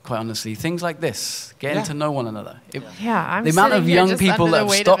 quite honestly. Things like this, getting to know one another. Yeah, I'm the amount sitting of here young just people under that the have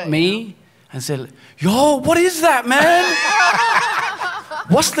weight stopped of it, me and said, yo, what is that, man?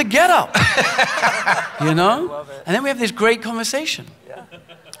 What's the get-up? You know? And then we have this great conversation.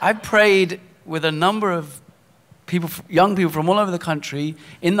 I've prayed with a number of people, young people from all over the country,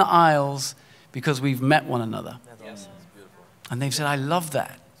 in the aisles, because we've met one another. Yes. And they've said, I love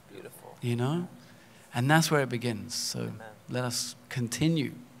that. It's beautiful. You know? And that's where it begins. So let us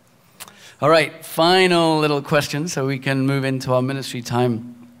continue. All right, final little question so we can move into our ministry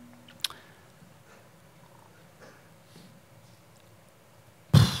time.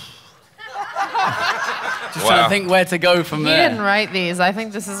 Just trying to think where to go from there. He didn't write these. I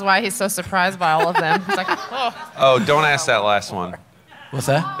think this is why he's so surprised by all of them. He's like, oh. Oh, don't ask that last one. What's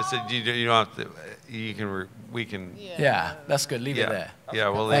that? I said you don't have to. We can. Yeah, that's good. Leave it there. Yeah,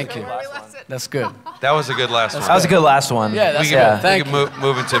 well, Thank you. That's good. That was a good last one. That was a good last one. Yeah, that's we good. can, Thank we you. can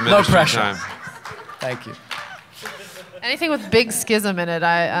move into ministry pressure. time. Thank you. Anything with big schism in it,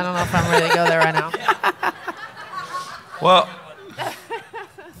 I don't know if I'm ready to go there right now. Well,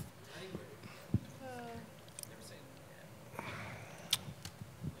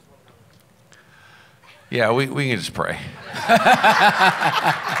 yeah, we can just pray.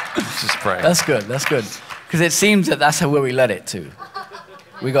 Let's just pray. That's good. That's good. Because it seems that that's where we let it to.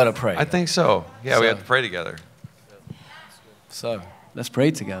 We got to pray. I think so. Yeah, we have to pray together. So let's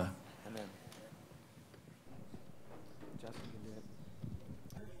pray together.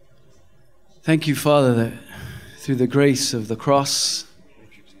 Thank you, Father, that through the grace of the cross,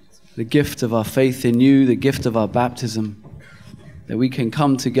 the gift of our faith in you, the gift of our baptism, that we can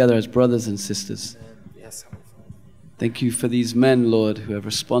come together as brothers and sisters. Thank you for these men, Lord, who have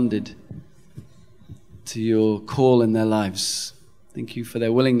responded to your call in their lives. Thank you for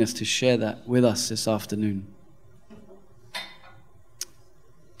their willingness to share that with us this afternoon.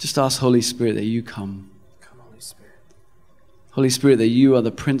 Just ask, Holy Spirit, that you come. Come, Holy Spirit. Holy Spirit, that you are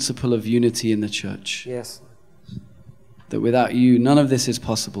the principle of unity in the church. Yes. That without you, none of this is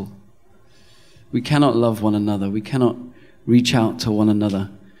possible. We cannot love one another. We cannot reach out to one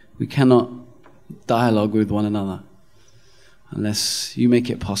another. We cannot dialogue with one another unless you make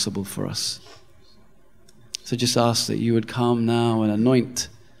it possible for us. So just ask that you would come now and anoint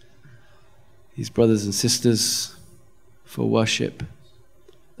these brothers and sisters for worship.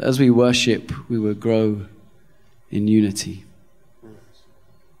 That as we worship, we would grow in unity.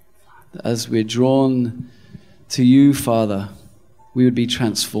 That as we're drawn to you, Father, we would be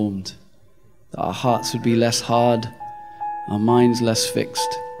transformed. That our hearts would be less hard, our minds less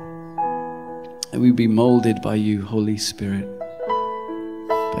fixed. And we would be molded by you, Holy Spirit,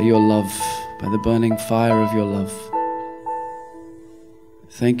 by your love, by the burning fire of your love.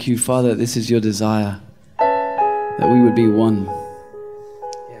 Thank you, Father, this is your desire, that we would be one.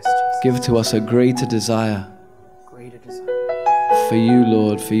 Yes, Jesus. Give to us a greater desire Greater desire. for you,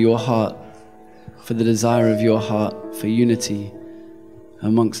 Lord, for your heart, for the desire of your heart, for unity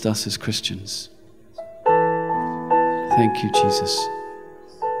amongst us as Christians. Thank you, Jesus.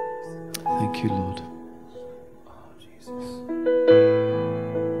 Thank you, Lord. Oh, Jesus.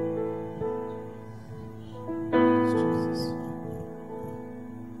 Yes, Jesus.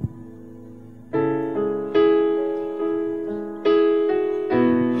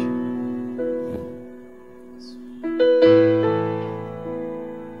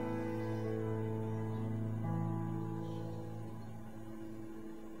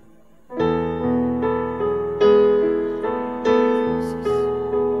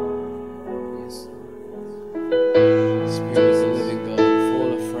 Yes, Spirit of the living God,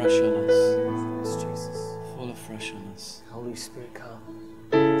 fall afresh on us. yes, Jesus. Fall afresh on us. Holy Spirit, come.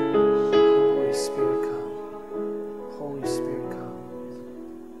 Holy Spirit, come. Holy Spirit, come.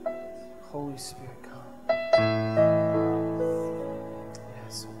 Holy Spirit, come.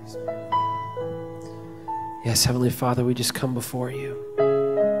 Yes, Holy Spirit. Yes, Heavenly Father, we just come before you.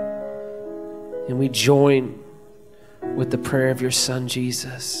 And we join with the prayer of your Son,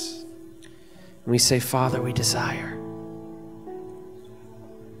 Jesus. And we say, Father, we desire.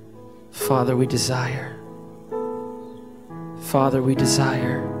 Father, we desire. Father, we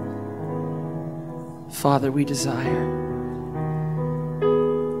desire. Father, we desire.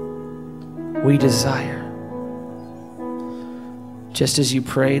 We desire. Just as you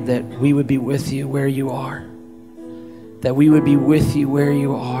prayed that we would be with you where you are, that we would be with you where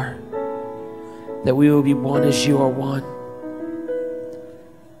you are, that we will be one as you are one.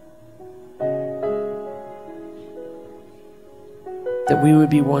 That we would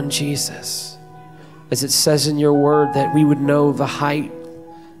be one, Jesus. As it says in your word, that we would know the height,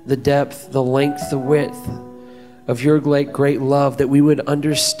 the depth, the length, the width of your great love that we would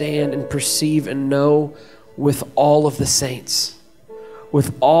understand and perceive and know with all of the saints.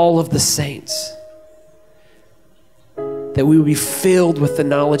 With all of the saints. That we would be filled with the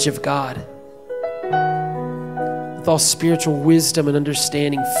knowledge of God. With all spiritual wisdom and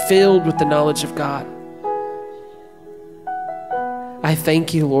understanding, filled with the knowledge of God. I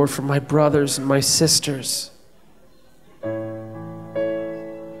thank you, Lord, for my brothers and my sisters.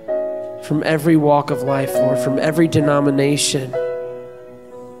 From every walk of life, Lord, from every denomination.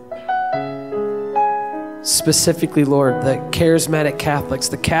 Specifically, Lord, the charismatic Catholics,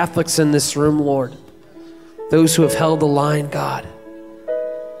 the Catholics in this room, Lord, those who have held the line, God.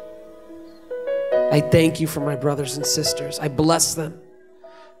 I thank you for my brothers and sisters. I bless them.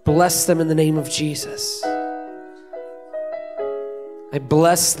 Bless them in the name of Jesus. I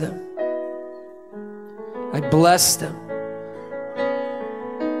bless them. I bless them.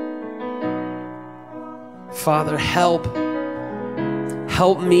 Father, help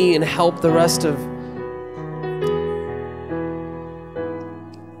me and help the rest of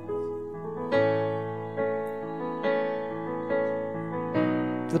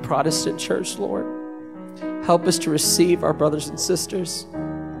the Protestant church, Lord. Help us to receive our brothers and sisters.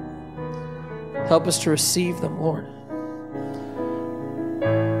 Help us to receive them, Lord.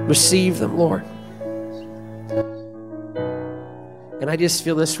 Receive them, Lord. And I just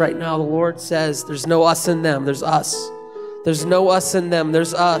feel this right now. The Lord says, there's no us in them, there's us. There's no us in them,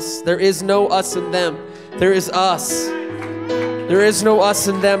 there's us. There is no us in them, there is us. There is no us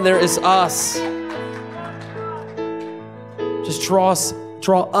in them, there is us. Just draw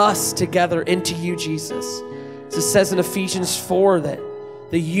us together into you, Jesus. As it says in Ephesians 4 that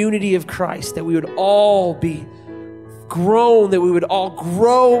the unity of Christ, that we would all be grown, that we would all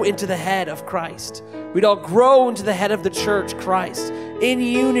grow into the head of Christ. We'd all grow into the head of the church, Christ. In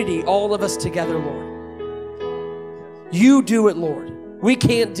unity, all of us together, Lord. You do it, Lord. We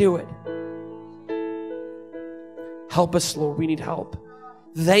can't do it. Help us, Lord. We need help.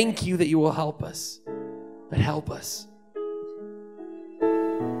 Thank you that you will help us. But help us.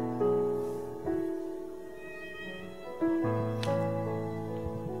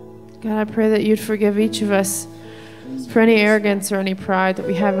 God, I pray that you'd forgive each of us for any arrogance or any pride that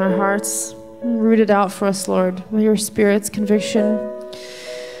we have in our hearts. Root it out for us, Lord, with your Spirit's conviction.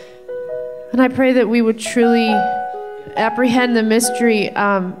 And I pray that we would truly apprehend the mystery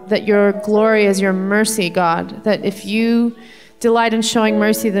that your glory is your mercy, God. That if you delight in showing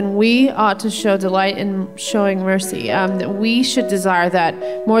mercy, then we ought to show delight in showing mercy. That we should desire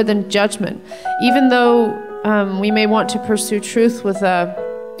that more than judgment. Even though we may want to pursue truth with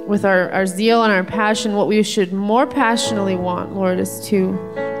our zeal and our passion, what we should more passionately want, Lord, is to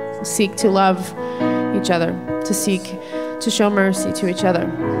seek to love each other, to seek to show mercy to each other.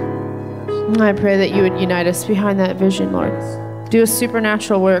 And I pray that you would unite us behind that vision, Lord. Do a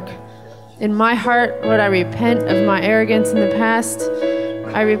supernatural work. In my heart, Lord, I repent of my arrogance in the past.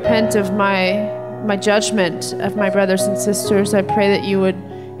 I repent of my judgment of my brothers and sisters. I pray that you would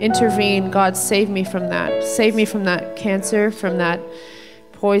intervene. God, save me from that. Save me from that cancer, from that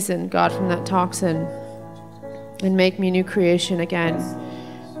poison, God, from that toxin, and make me a new creation again.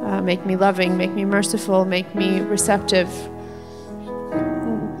 Make me loving, make me merciful, make me receptive.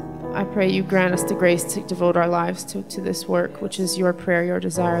 I pray you grant us the grace to devote our lives to this work, which is your prayer, your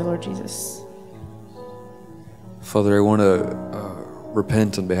desire, Lord Jesus. Father, I want to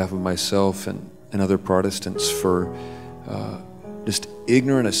repent on behalf of myself and other Protestants for just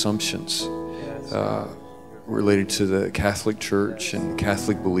ignorant assumptions related to the Catholic Church and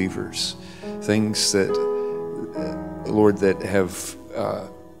Catholic believers. Things that, Lord, that have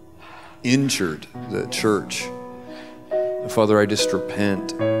injured the church. Father, I just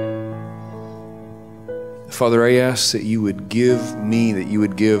repent. Father, I ask that you would give me, that you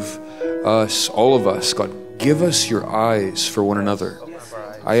would give us, all of us, God, give us your eyes for one another.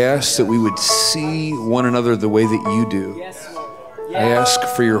 I ask that we would see one another the way that you do. I ask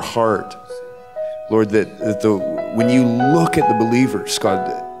for your heart, Lord, that when you look at the believers,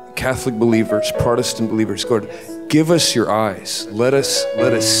 God, Catholic believers, Protestant believers, God, give us your eyes. Let us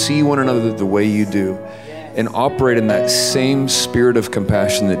see one another the way you do and operate in that same spirit of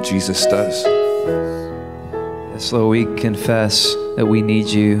compassion that Jesus does. Yes, Lord, we confess that we need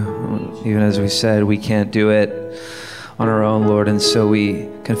you. Even as we said, we can't do it on our own, Lord, and so we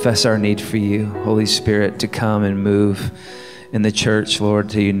confess our need for you, Holy Spirit, to come and move in the church, Lord,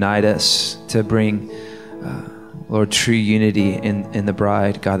 to unite us, to bring, Lord, true unity in the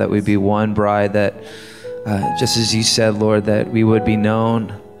bride, God, that we be one bride, that just as you said, Lord, that we would be known,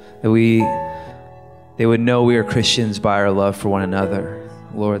 that they would know we are Christians by our love for one another,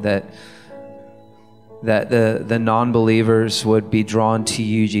 Lord, that that the non-believers would be drawn to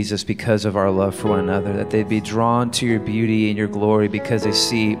you, Jesus, because of our love for one another, that they'd be drawn to your beauty and your glory because they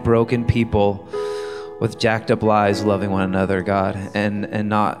see broken people with jacked up lives loving one another, God, and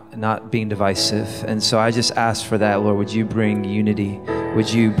not being divisive. And so I just ask for that, Lord. Would you bring unity?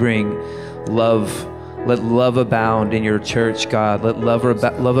 Would you bring love? Let love abound in your church, God. Let love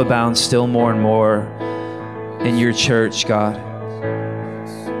abound still more and more in your church, God.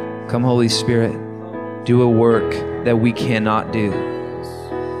 Come, Holy Spirit, do a work that we cannot do.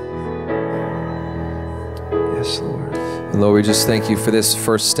 Yes, Lord. And Lord, we just thank you for this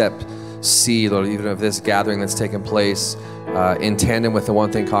first step seed, Lord, even of this gathering that's taken place in tandem with the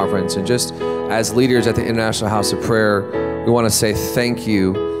One Thing Conference. And just as leaders at the International House of Prayer, we want to say thank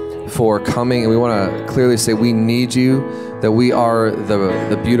you for coming, and we want to clearly say we need you, that we are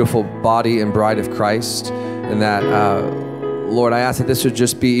the beautiful body and bride of Christ, and that, Lord, I ask that this would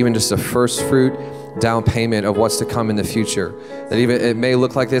just be even just a first fruit down payment of what's to come in the future. That even it may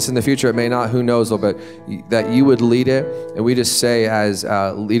look like this in the future, it may not, who knows, Lord, but that you would lead it. And we just say as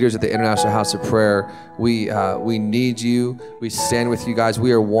leaders at the International House of Prayer, we need you. We stand with you guys.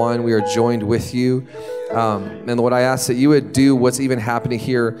 We are one. We are joined with you. And Lord, I ask that you would do what's even happening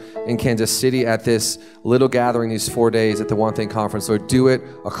here in Kansas City at this little gathering these 4 days at the One Thing Conference. Lord, do it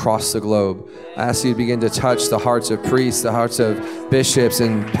across the globe. I ask you to begin to touch the hearts of priests, the hearts of bishops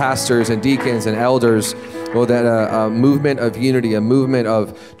and pastors and deacons and elders. Lord, that a movement of unity, a movement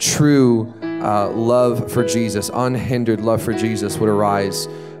of true love for Jesus, unhindered love for Jesus would arise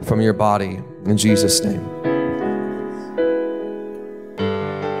from your body. In Jesus' name.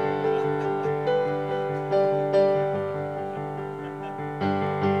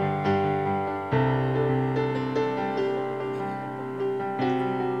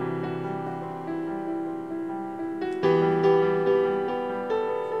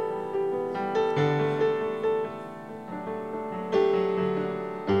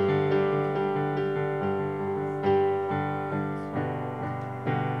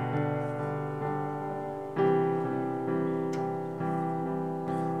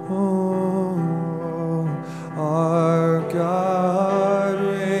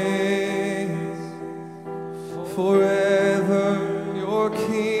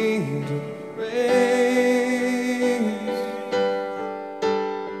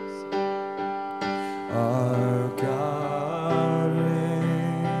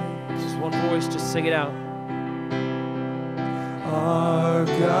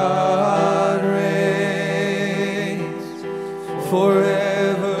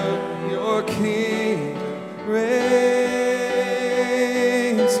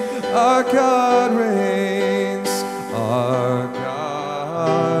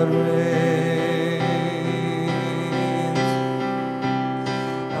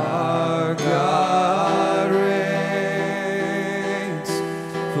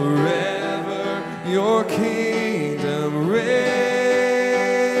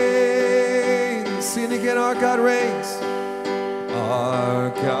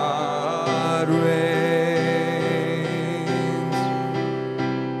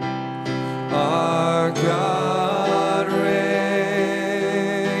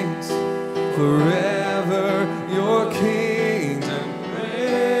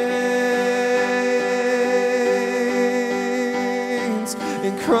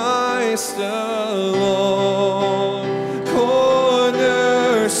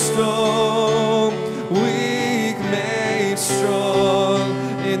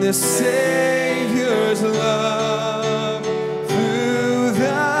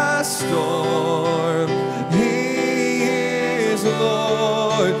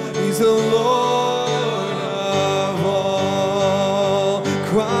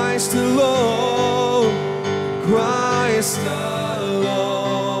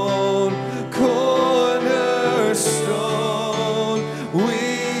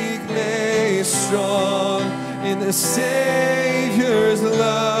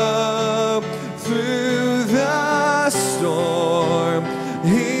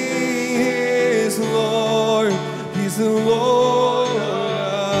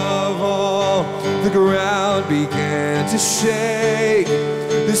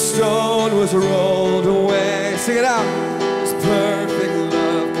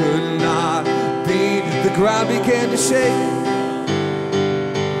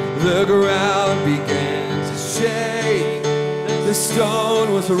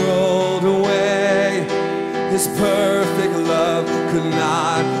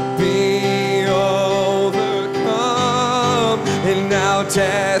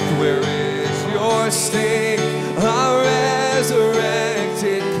 Death, where is your sting? Our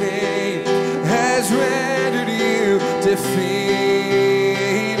resurrected King has risen.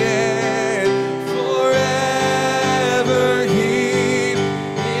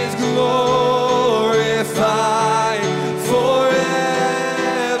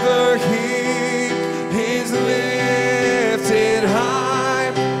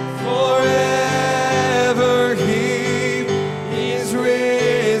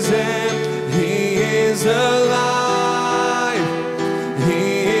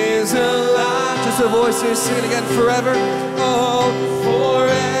 our voices, sing it again, forever. Oh,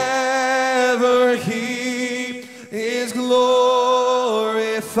 forever He is glorified.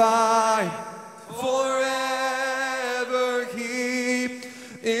 Forever He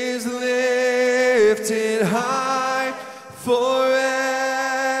is lifted high. Forever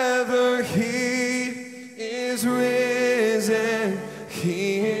He is risen.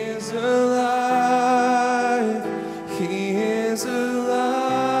 He is alive. He is alive.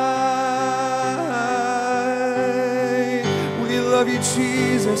 We love you,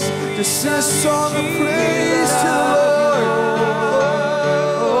 Jesus. Just sing a song of praise to the Lord.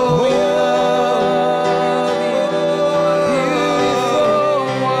 Oh, we love you, beautiful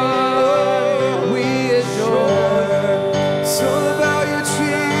one. We adore. It's all about you,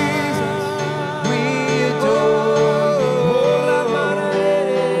 Jesus. We adore you.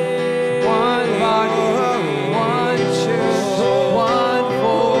 One body, one church, one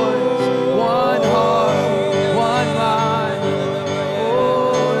voice, one heart, one mind.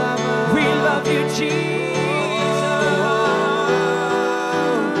 We love you, Jesus.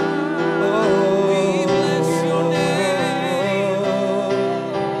 We bless your name.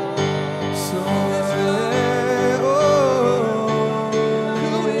 So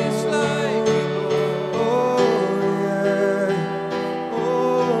who is like you? Oh yeah. Oh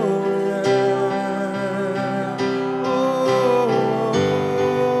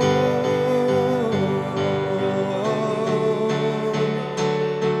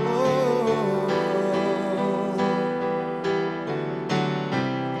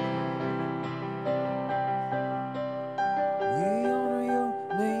we honor your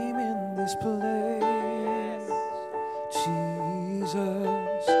name in this place,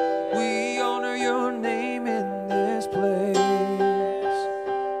 Jesus. We honor your name in this place,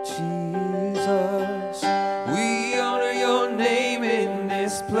 Jesus. We honor your name in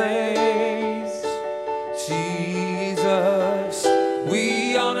this place, Jesus.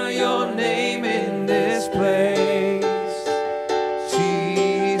 We honor your name in this place,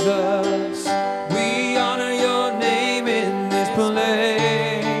 Jesus. We honor your name in this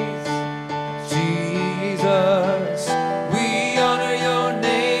place, Jesus. We honor your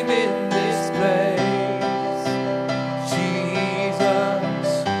name in this place, Jesus.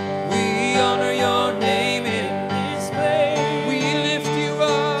 We honor your name in this place. We lift you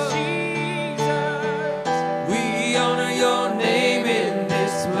up, Jesus. We honor your name in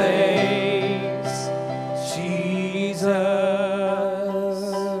this place, Jesus.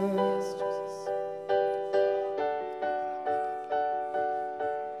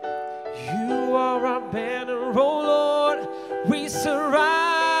 You are our banner, oh Lord. We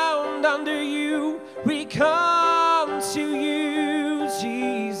surround under you. We come to you,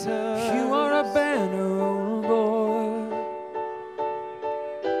 Jesus. You are our banner, oh Lord.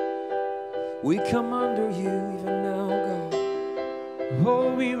 We come under you even now, God.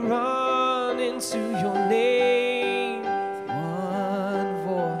 Oh, we run into your name. One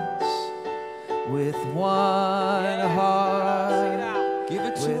voice, with one heart, give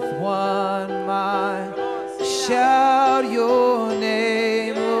it to with one mind. Shout your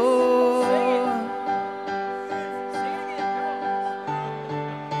name, Lord.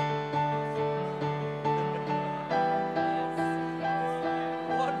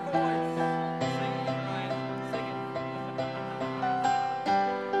 One voice. Sing it, Ryan. Sing it.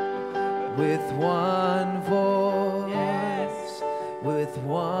 With one voice, with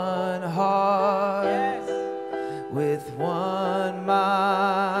one heart, with one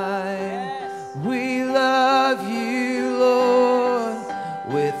mind. We love you, Lord,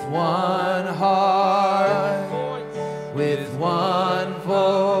 with one heart, with one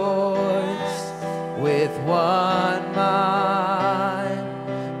voice, with one mind.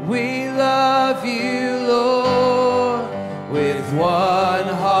 We love you, Lord, with one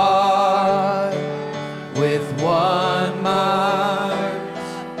heart, with one mind,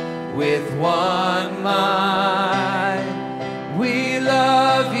 with one mind. We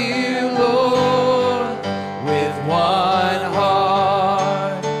love you, Lord, with one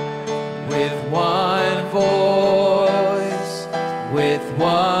heart, with one voice, with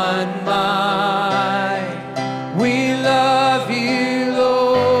one mind. We love you,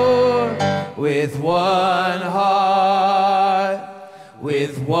 Lord, with one heart,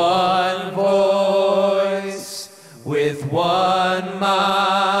 with one voice, with one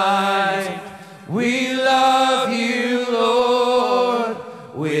mind. We love you, Lord,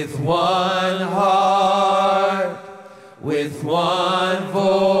 with one heart, with one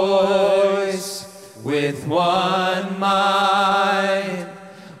voice, with one mind.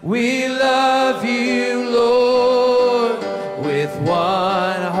 We love you, Lord, with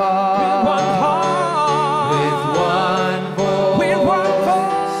one heart.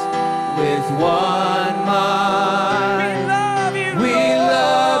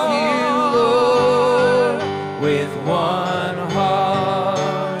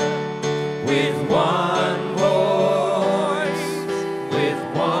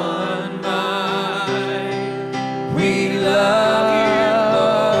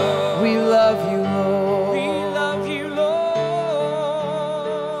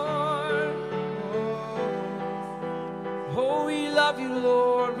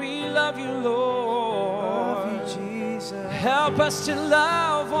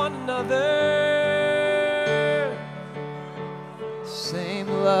 another. Same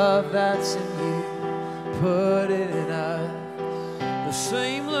love that's in you, put it in us. The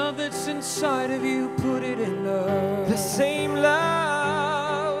same love that's inside of you, put it in us. The same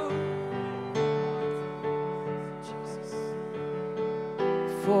love. Jesus.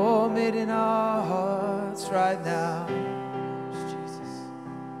 Form it in our hearts right now. Jesus.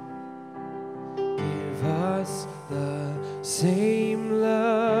 Give us the same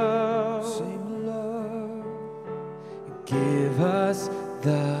love. Same love. Give us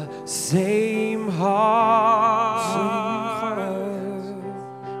the same heart.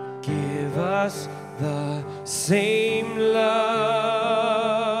 Give us the same love.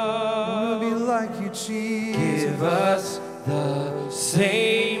 Be like you, Jesus. Give us the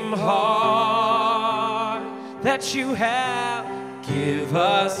same heart that you have. Give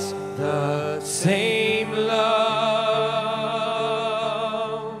us the same love.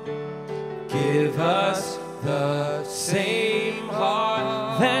 Give us the same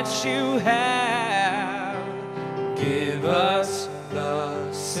heart that you have. Give us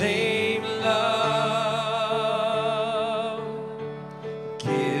the same love.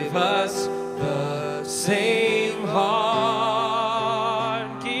 Give us the same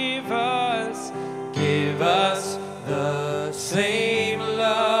heart. Give us the same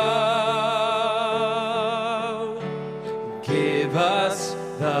love. Give us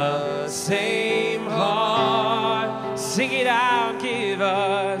the same heart. Sing it out. Give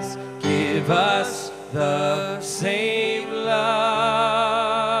us the same love.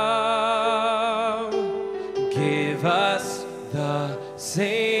 Give us the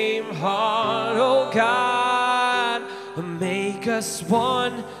same heart. Oh God, make us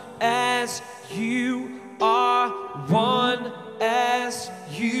one as you are one, as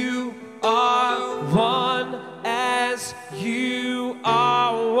you are one, as you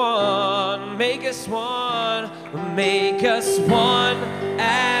are one. Make us one, make us one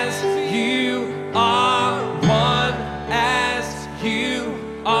as you are one, as you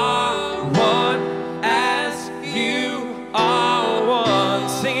are one, as you are one.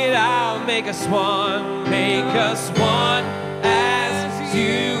 Sing it out, make us one, make us one as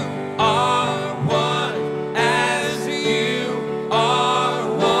you are one, as you are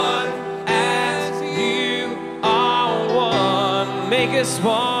one, as you are one. Make us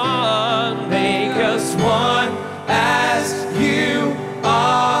one, make us one as you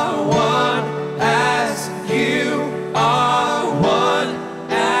are one, as you are one,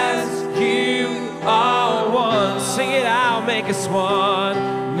 as you are one. Sing it out, make us one,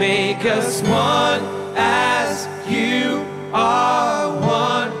 make us one as you are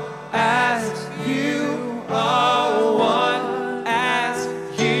one, as you are one, as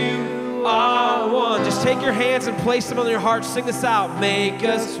you are one. Just take your hands and place them on your heart. Sing this out. Make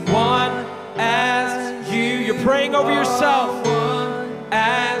us one as you. You're praying over yourself.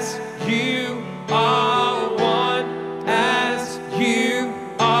 As you are one, as you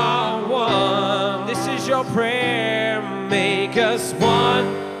are one. This is your prayer. Make us one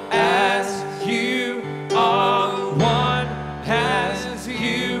as you are one, as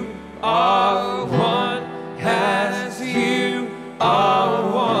you are one, as you are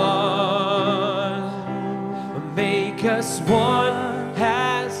one. Make us one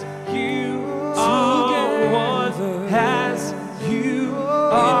as you are one, as you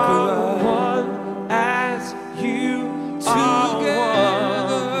are one, as you are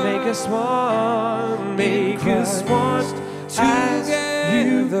one. Make us one, make us one, as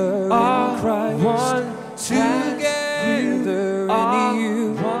you are one, together in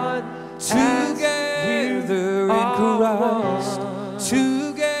you, together in Christ,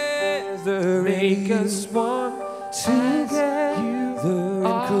 together make us one, together in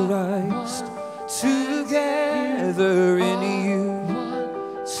Christ, together in you,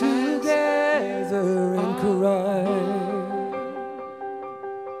 together in Christ,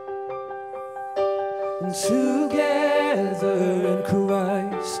 and together in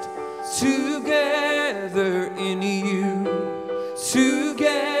Christ, together in you,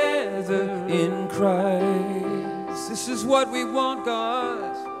 together in Christ. This is what we want,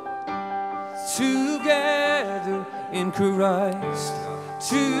 God. Together in Christ,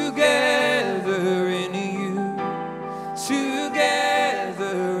 together in you,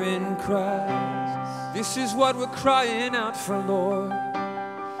 together in Christ. This is what we're crying out for, Lord.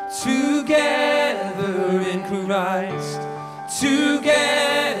 Together in Christ,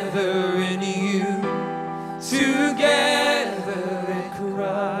 together in you, together in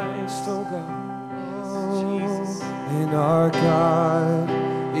Christ, oh God. And our God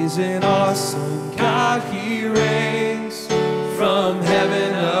is an awesome God. He reigns from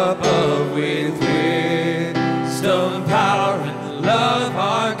heaven above.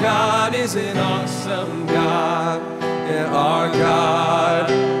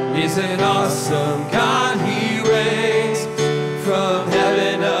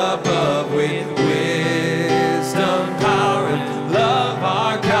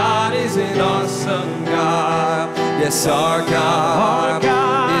 Yes, our God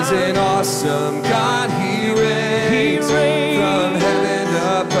is an awesome God. He reigns from heaven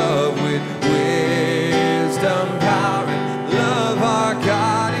above with wisdom, power, and love. Our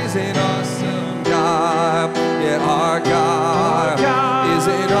God is an awesome God. Yeah, our God is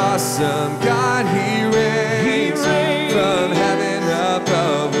an awesome God. He reigns from heaven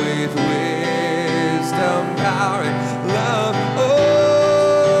above with wisdom, power, and love.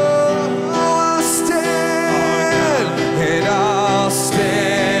 Oh, I'll stand, and I'll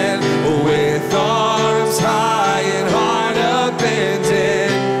stand with arms high and heart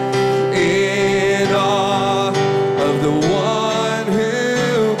upended in awe of the one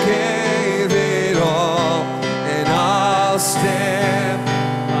who gave it all. And I'll stand,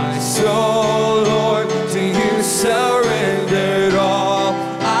 my soul, Lord, to you surrendered. All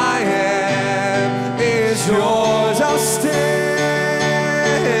I am is yours. I'll stand,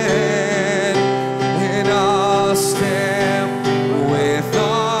 and I'll stand with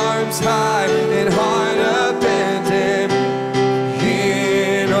arms high and heart upended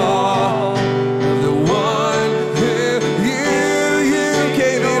in awe of the one who you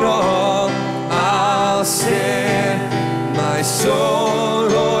gave it all. I'll stand, my soul,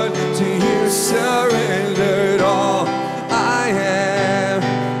 Lord, to you surrendered. All I am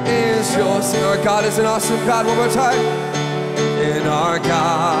is yours. Sing, our God is an awesome God. One more time. And our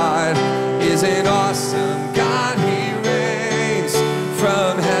God is an awesome God. He reigns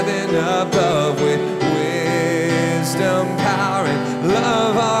from heaven above with wisdom, power, and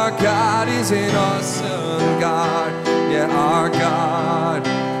love. Our God is an awesome God. Yeah, our God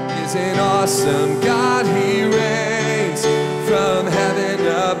is an awesome God. He reigns from heaven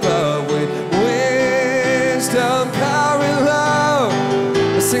above with wisdom, power, and love.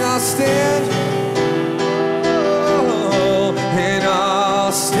 Let's sing, I'll stand. Oh, and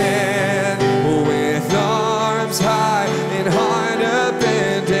I'll stand with arms high and heart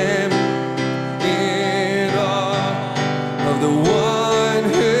upended in awe of the one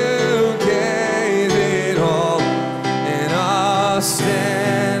who gave it all. And I'll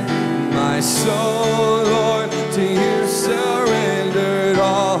stand, my soul, Lord, to you surrendered.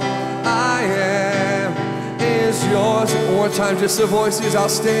 All I am is yours. One more time, just the voices. I'll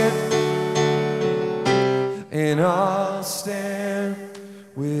stand, and I'll stand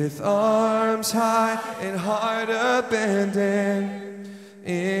with arms high and heart upended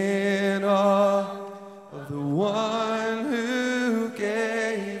in awe of the one who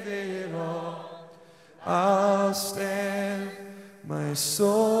gave it all. I'll stand, my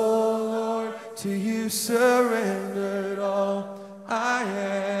soul, Lord, to you surrendered. All I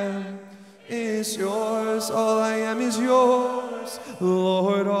am is yours. All I am is yours,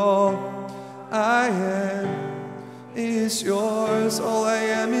 Lord. All I am is yours. All I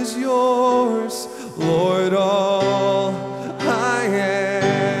am is yours, Lord. All I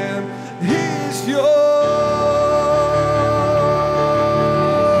am is yours.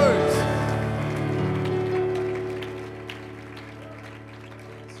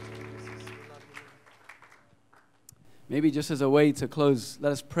 Maybe just as a way to close,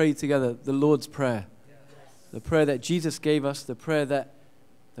 let us pray together the Lord's Prayer. The prayer that Jesus gave us, the prayer that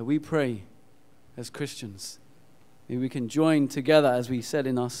we pray as Christians. Maybe we can join together, as we said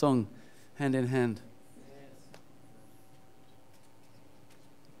in our song, hand in hand.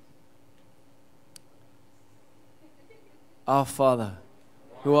 Our Father,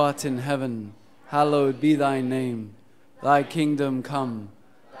 who art in heaven, hallowed be thy name. Thy kingdom come,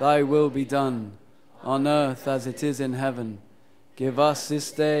 thy will be done, on earth as it is in heaven. Give us this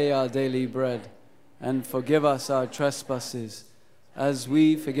day our daily bread, and forgive us our trespasses, as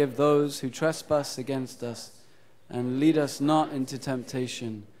we forgive those who trespass against us. And lead us not into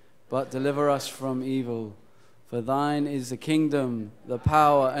temptation, but deliver us from evil. For thine is the kingdom, the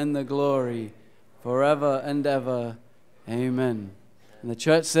power, and the glory, forever and ever. Amen. And the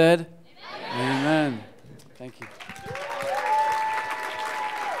church said, Amen. Thank you.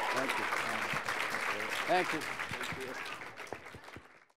 Thank you. Thank you.